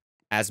pay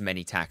as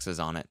many taxes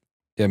on it.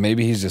 Yeah,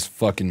 maybe he's just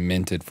fucking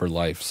minted for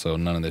life, so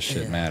none of this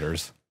shit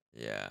matters.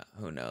 Yeah,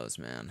 who knows,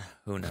 man?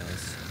 Who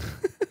knows?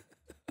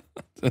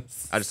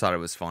 I just thought it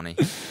was funny.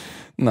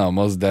 No,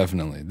 most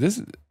definitely.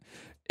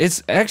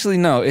 It's actually,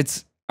 no,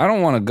 I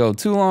don't want to go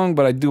too long,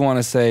 but I do want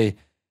to say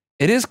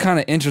it is kind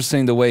of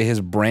interesting the way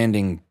his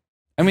branding,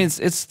 I mean,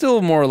 it's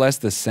still more or less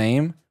the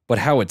same, but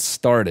how it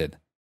started.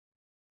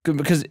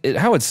 Because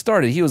how it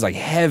started, he was like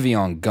heavy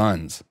on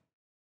guns.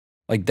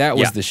 Like that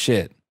was Yeah. the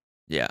shit,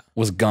 Yeah,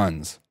 was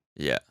guns.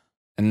 yeah.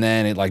 And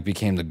then it like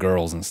became the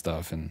girls and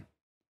stuff, and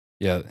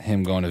yeah,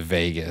 him going to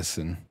Vegas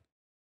and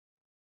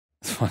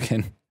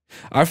fucking.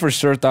 I for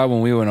sure thought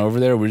when we went over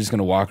there, we were just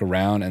gonna walk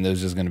around and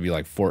there's just gonna be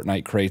like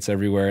Fortnite crates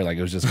everywhere. Like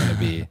it was just gonna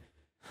be,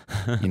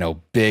 you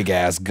know, big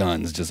ass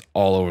guns just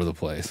all over the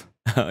place.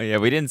 Oh yeah,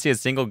 we didn't see a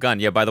single gun.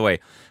 Yeah, by the way,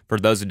 for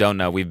those who don't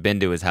know, we've been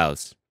to his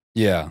house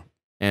Yeah,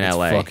 in it's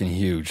LA, fucking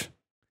huge.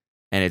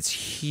 and it's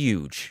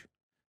huge.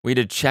 We had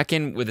to check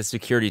in with the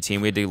security team.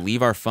 We had to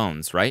leave our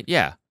phones, right?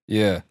 Yeah.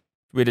 Yeah,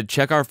 We had to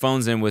check our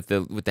phones in with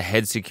the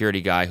head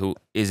security guy, who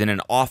is in an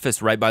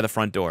office right by the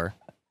front door.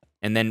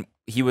 And then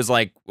he was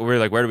like, we were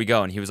like, where do we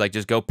go? And he was like,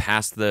 just go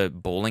past the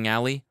bowling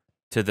alley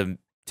to the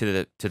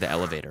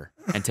elevator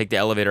and take the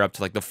elevator up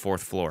to like the 4th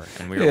floor.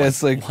 And we were Yeah, like,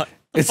 it's like- what?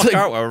 it's Fuck,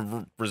 like-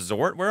 a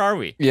resort? Where are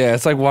we? yeah.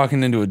 It's like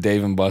walking into a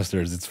Dave and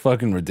Buster's. It's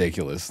fucking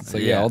ridiculous. It's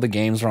like, yeah, Yeah. all the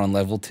games are on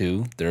level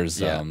 2.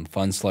 There's Yeah.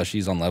 fun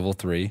slushies on level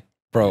 3.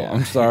 Bro, Yeah.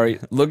 I'm sorry.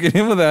 Look at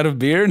him without a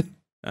beard.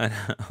 I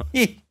know.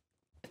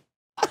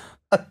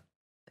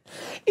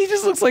 He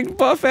just looks like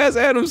buff ass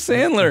Adam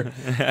Sandler.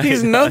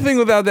 He's nothing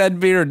without that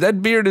beard.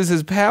 That beard is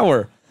his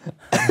power.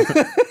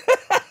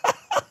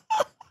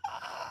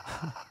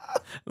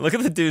 Look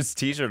at the dude's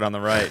t-shirt on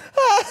the right.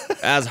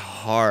 As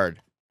hard.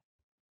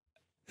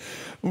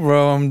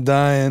 Bro, I'm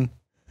dying.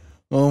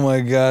 Oh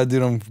my god,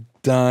 dude, I'm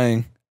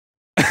dying.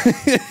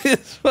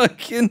 It's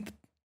fucking.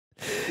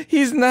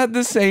 He's not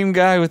the same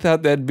guy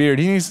without that beard.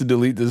 He needs to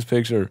delete this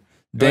picture.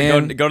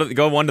 Dan,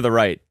 Go one to the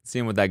right. See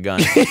him with that gun.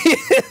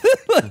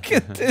 look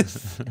at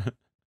this.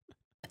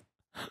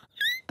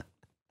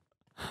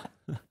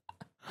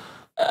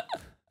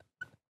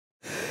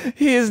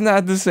 He is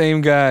not the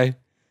same guy.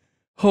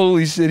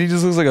 Holy shit, he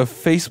just looks like a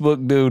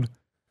Facebook dude.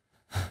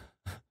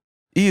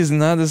 He is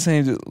not the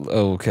same dude.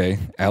 Oh, okay.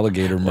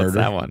 Alligator murder. What's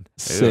that one?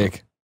 Sick.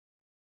 Ew.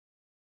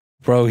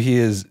 Bro, he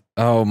is.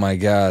 Oh my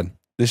god.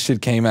 This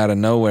shit came out of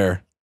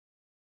nowhere.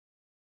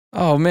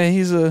 Oh man,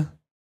 he's a.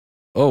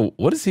 Oh,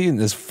 what is he in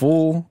this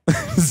full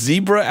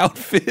zebra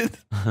outfit?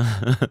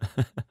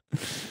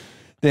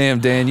 Damn,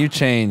 Dan, you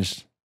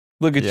changed.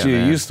 Look at Yeah, you. You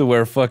man. used to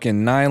wear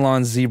fucking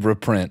nylon zebra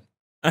print.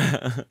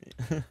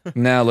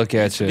 Now look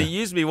at He you.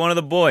 used to be one of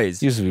the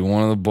boys. Used to be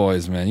one of the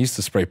boys, man. Used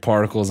to spray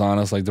particles on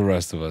us like the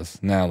rest of us.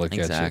 Now look at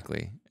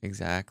you.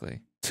 Exactly.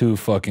 Too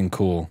fucking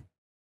cool.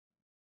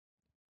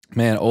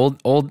 Man,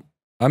 old.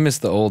 I miss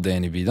the old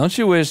Danny B. Don't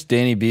you wish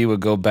Danny B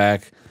would go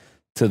back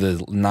to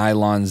the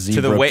nylon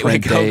zebra To the wake,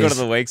 print go days? to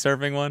the wake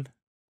surfing one.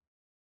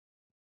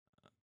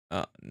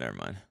 Oh, never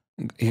mind.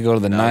 You go to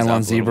the No, it's up a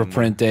nylon little zebra bit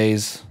print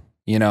days.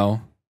 You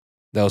know,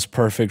 that was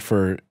perfect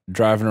for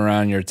driving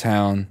around your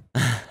town,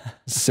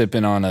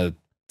 sipping on a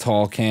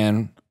tall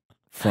can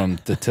from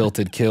the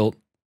Tilted Kilt.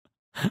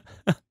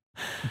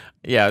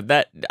 Yeah,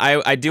 that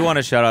I do want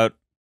to shout out.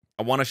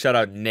 I want to shout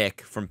out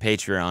Nick from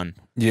Patreon.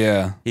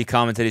 Yeah. He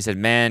commented. He said,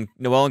 "Man,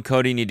 Noel and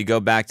Cody need to go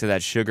back to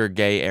that sugar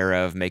gay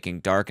era of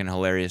making dark and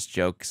hilarious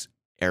jokes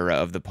era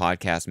of the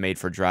podcast made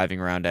for driving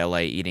around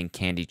LA eating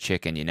candy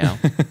chicken. You know."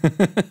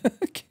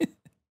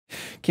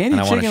 Candy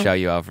And I want to chicken. shout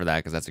you out for that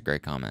because that's a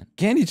great comment.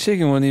 Candy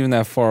chicken wasn't even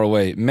that far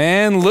away.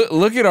 Man,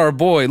 look at our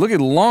boy. Look at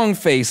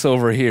Longface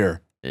over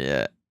here.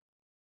 Yeah.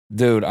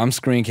 Dude, I'm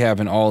screen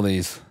capping all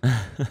these.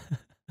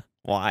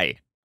 Why?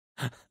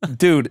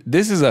 Dude,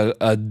 this is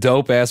a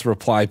dope ass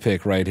reply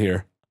pic right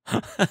here. Yeah,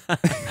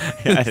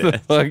 It's the it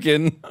is.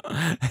 fucking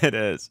It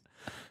is.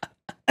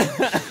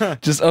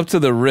 just up to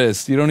the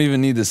wrist. You don't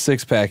even need the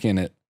six pack in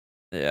it.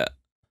 Yeah.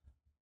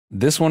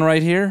 This one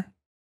right here.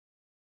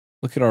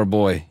 Look at our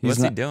boy. He's What's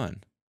not, he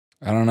doing?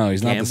 I don't know.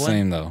 He's not the Gambling?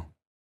 same though.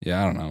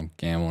 Yeah, I don't know.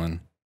 Gambling.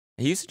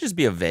 He used to just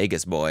be a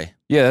Vegas boy.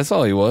 Yeah, that's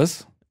all he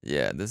was.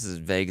 Yeah, this is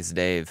Vegas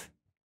Dave.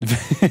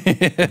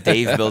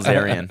 Dave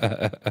Bilzerian.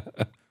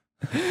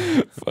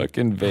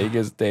 Fucking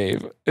Vegas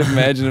Dave.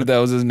 Imagine if that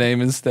was his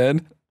name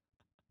instead.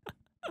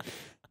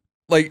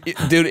 Like,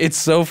 dude, it's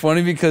so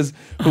funny because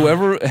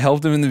whoever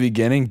helped him in the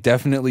beginning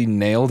definitely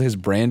nailed his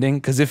branding.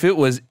 Because if it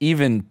was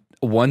even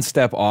one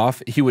step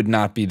off, he would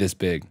not be this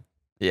big.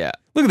 Yeah.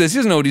 Look at this. He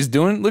doesn't know what he's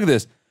doing. Look at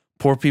this.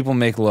 Poor people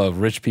make love.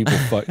 Rich people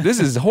fuck.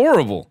 This is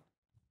horrible.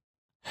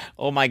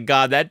 Oh my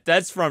God,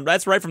 that's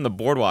right from the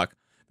boardwalk.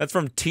 That's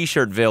from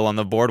T-Shirtville on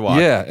the boardwalk.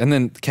 Yeah, and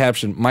then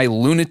caption, my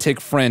lunatic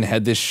friend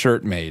had this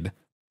shirt made.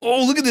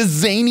 Oh, look at this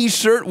zany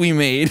shirt we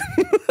made.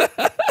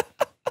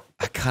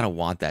 I kind of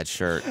want that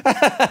shirt.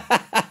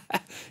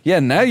 Yeah,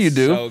 now you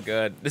do. So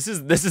good. This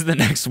is the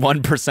next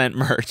 1%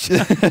 merch.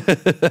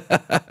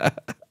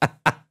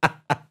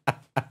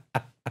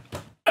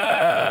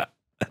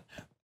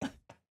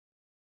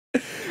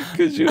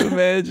 Could you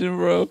imagine,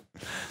 bro?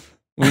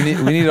 We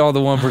need all the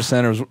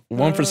 1%ers.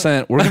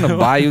 1%. We're gonna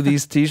buy you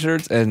these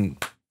T-shirts and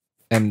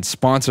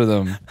sponsor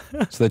them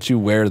so that you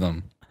wear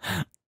them.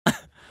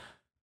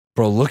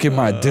 Bro, look at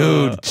my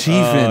dude,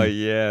 Chiefin. Oh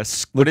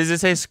yes. What does it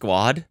say?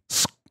 Squad?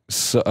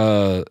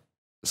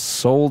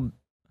 Sold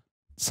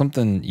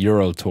something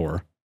Euro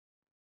tour.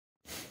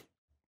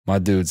 My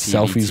dude,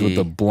 selfies with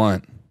the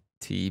blunt.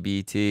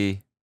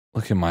 TBT.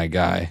 Look at my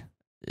guy.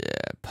 Yeah,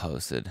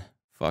 posted.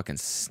 Fucking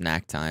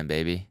snack time,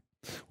 baby.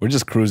 We're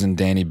just cruising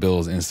Danny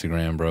Bill's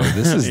Instagram, bro.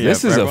 This is Yeah,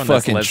 this for is a everyone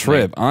that's fucking listening.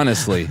 trip,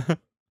 honestly.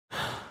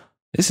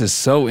 This is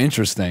so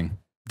interesting.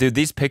 Dude,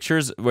 these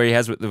pictures where he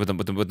has with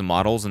the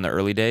models in the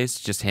early days,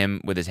 just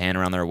him with his hand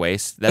around their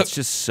waist, that's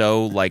just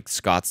so like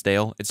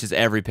Scottsdale. It's just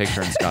every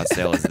picture in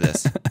Scottsdale is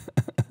this.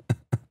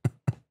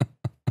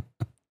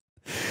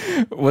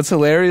 What's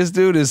hilarious,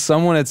 dude, is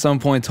someone at some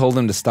point told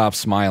him to stop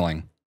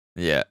smiling.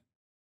 Yeah.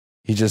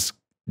 He just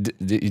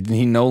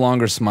he no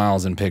longer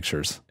smiles in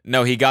pictures.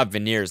 No, he got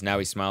veneers. Now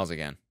he smiles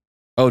again.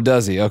 Oh,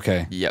 does he?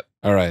 Okay. Yep.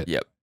 All right.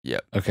 Yep.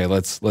 Okay,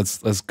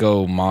 let's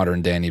go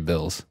modern Danny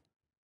Bills.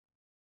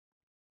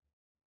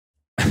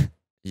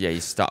 Yeah,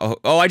 you stop.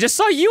 Oh, I just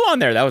saw you on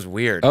there. That was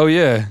weird. Oh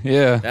yeah.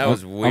 That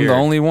was I'm weird. the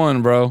only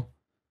one, bro.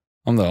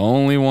 I'm the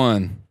only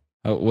one.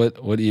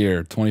 What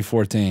year?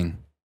 2014.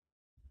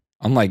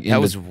 I'm like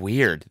That was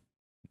weird.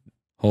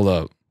 Hold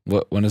up.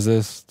 When is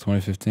this?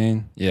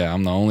 2015? Yeah,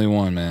 I'm the only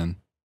one, man.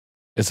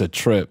 It's a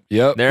trip.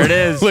 Yep. There it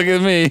is. Look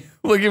at me.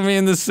 Look at me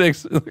in the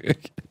 6. Look at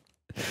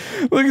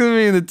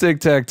me in the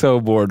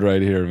tic-tac-toe board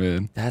right here,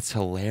 man. That's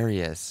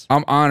hilarious.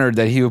 I'm honored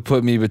that he would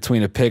put me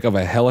between a pic of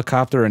a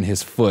helicopter and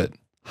his foot.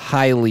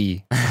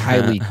 Highly,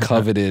 highly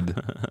coveted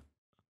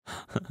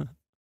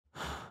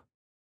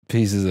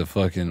pieces of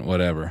fucking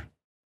whatever.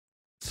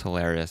 It's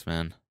hilarious,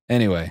 man.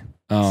 Anyway,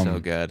 So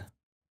good.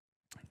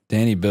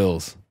 Danny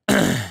Bills.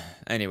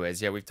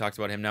 Anyways, yeah, we've talked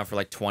about him now for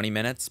like 20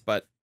 minutes,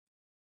 but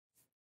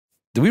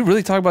Did we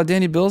really talk about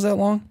Danny Bills that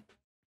long?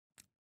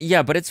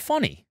 yeah, but it's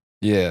funny.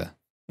 Yeah.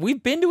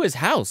 We've been to his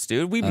house,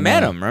 dude. We I met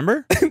know. him,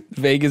 remember?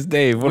 Vegas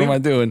Dave. What am I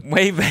doing?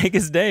 Way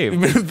Vegas Dave.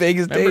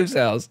 Vegas Remember? Dave's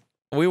house.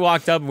 We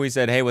walked up and we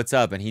said, "Hey, what's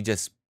up?" And he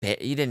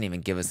didn't even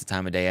give us the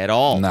time of day at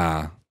all.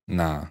 Nah.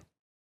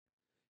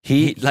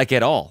 He like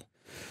at all.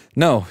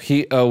 No,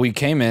 we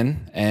came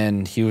in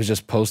and he was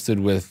just posted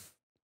with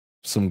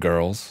some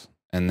girls,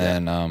 and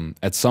then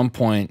at some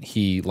point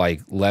he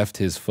like left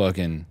his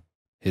fucking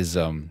his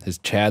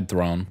Chad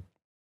throne,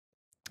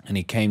 and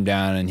he came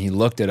down and he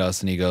looked at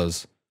us and he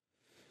goes,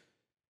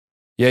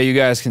 "Yeah, you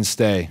guys can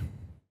stay.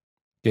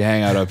 You can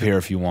hang out up here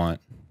if you want.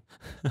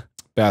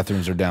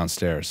 Bathrooms are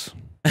downstairs."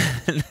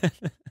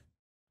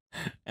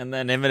 And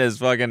then him and his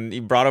he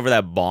brought over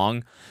that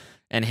bong,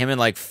 and him and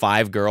like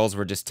 5 girls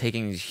were just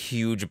taking these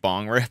huge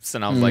bong rips,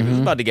 and I was like, "This is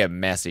about to get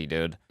messy,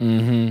 dude."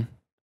 Mm-hmm.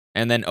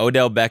 And then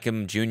Odell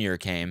Beckham Jr.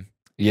 came,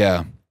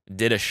 Yeah.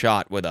 did a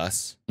shot with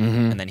us,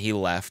 Mm-hmm. and then he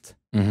left.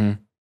 Mm-hmm.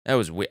 That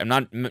was weird.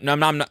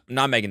 I'm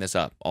not making this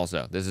up.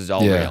 Also, this is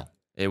all Yeah. real.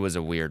 It was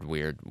a weird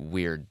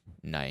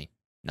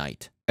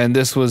night. And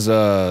this was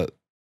the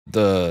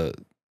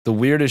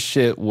weirdest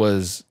shit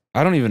was,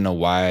 I don't even know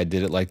why I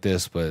did it like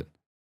this, but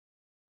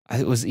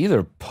it was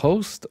either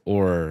Post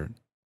or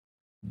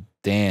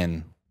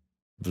Dan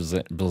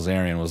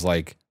Bilzerian was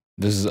like,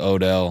 "This is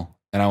Odell,"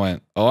 and I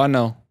went, "Oh, I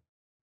know."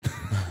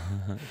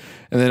 And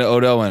then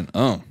Odell went,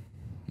 "Oh,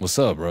 what's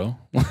up, bro?"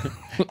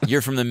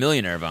 You're from the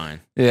Millionaire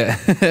Vine. Yeah.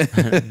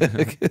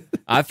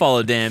 I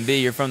follow Dan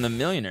B. You're from the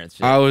Millionaire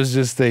shit. I was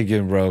just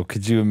thinking, bro,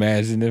 could you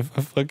imagine if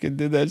I fucking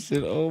did that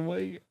shit? Oh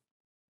my God.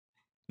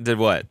 Did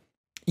what?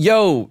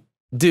 Yo,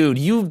 dude,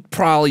 you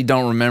probably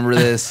don't remember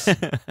this.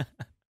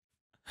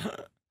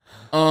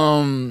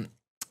 You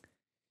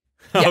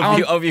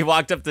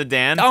walked up to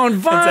Dan On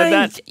and said Vine,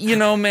 that? you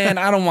know, man,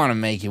 I don't want to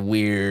make it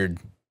weird,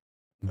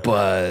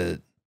 but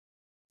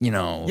you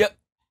know, Yep.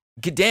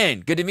 Dan,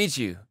 good to meet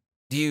you.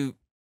 Do you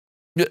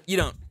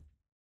don't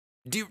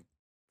do you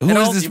who at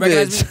is all? this Do you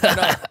recognize bitch? me?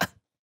 No.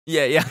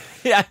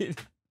 Yeah.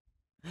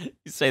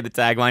 You say the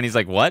tagline. He's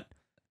like, "What?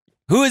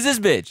 Who is this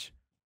bitch?"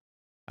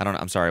 I don't know.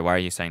 I'm sorry. Why are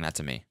you saying that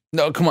to me?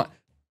 No, come on.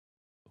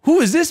 Who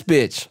is this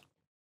bitch?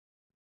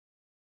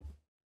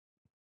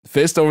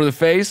 Fist over the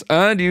face.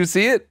 Do you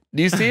see it?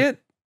 Do you see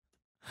it?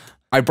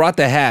 I brought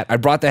the hat. I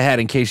brought the hat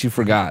in case you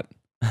forgot.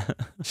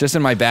 It's just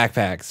in my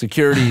backpack.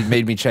 Security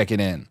made me check it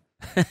in.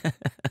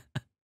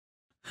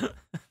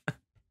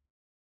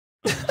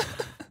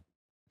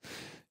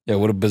 Yeah,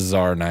 what a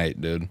bizarre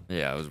night, dude.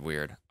 Yeah, it was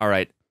weird. All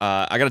right.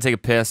 I got to take a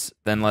piss.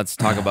 Then let's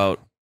talk about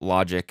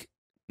Logic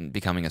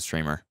becoming a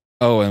streamer.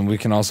 Oh, and we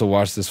can also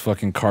watch this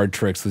fucking card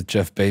tricks with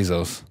Jeff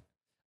Bezos.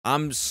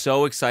 I'm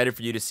so excited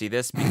for you to see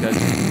this because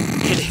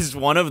it is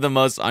one of the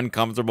most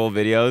uncomfortable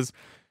videos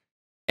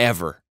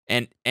ever.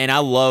 And I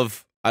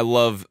love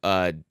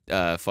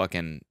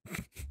fucking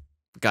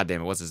God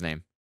damn it, what's his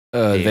name?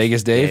 Dave.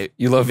 Vegas Dave?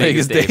 You love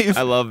Vegas Dave?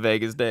 I love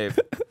Vegas Dave.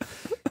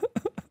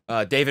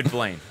 David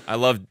Blaine. I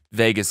love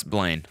Vegas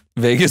Blaine.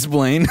 Vegas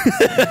Blaine.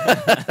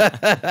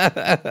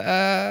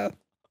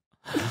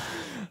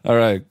 All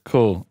right,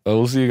 cool.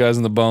 We'll see you guys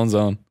in the Bone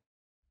Zone.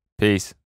 Peace.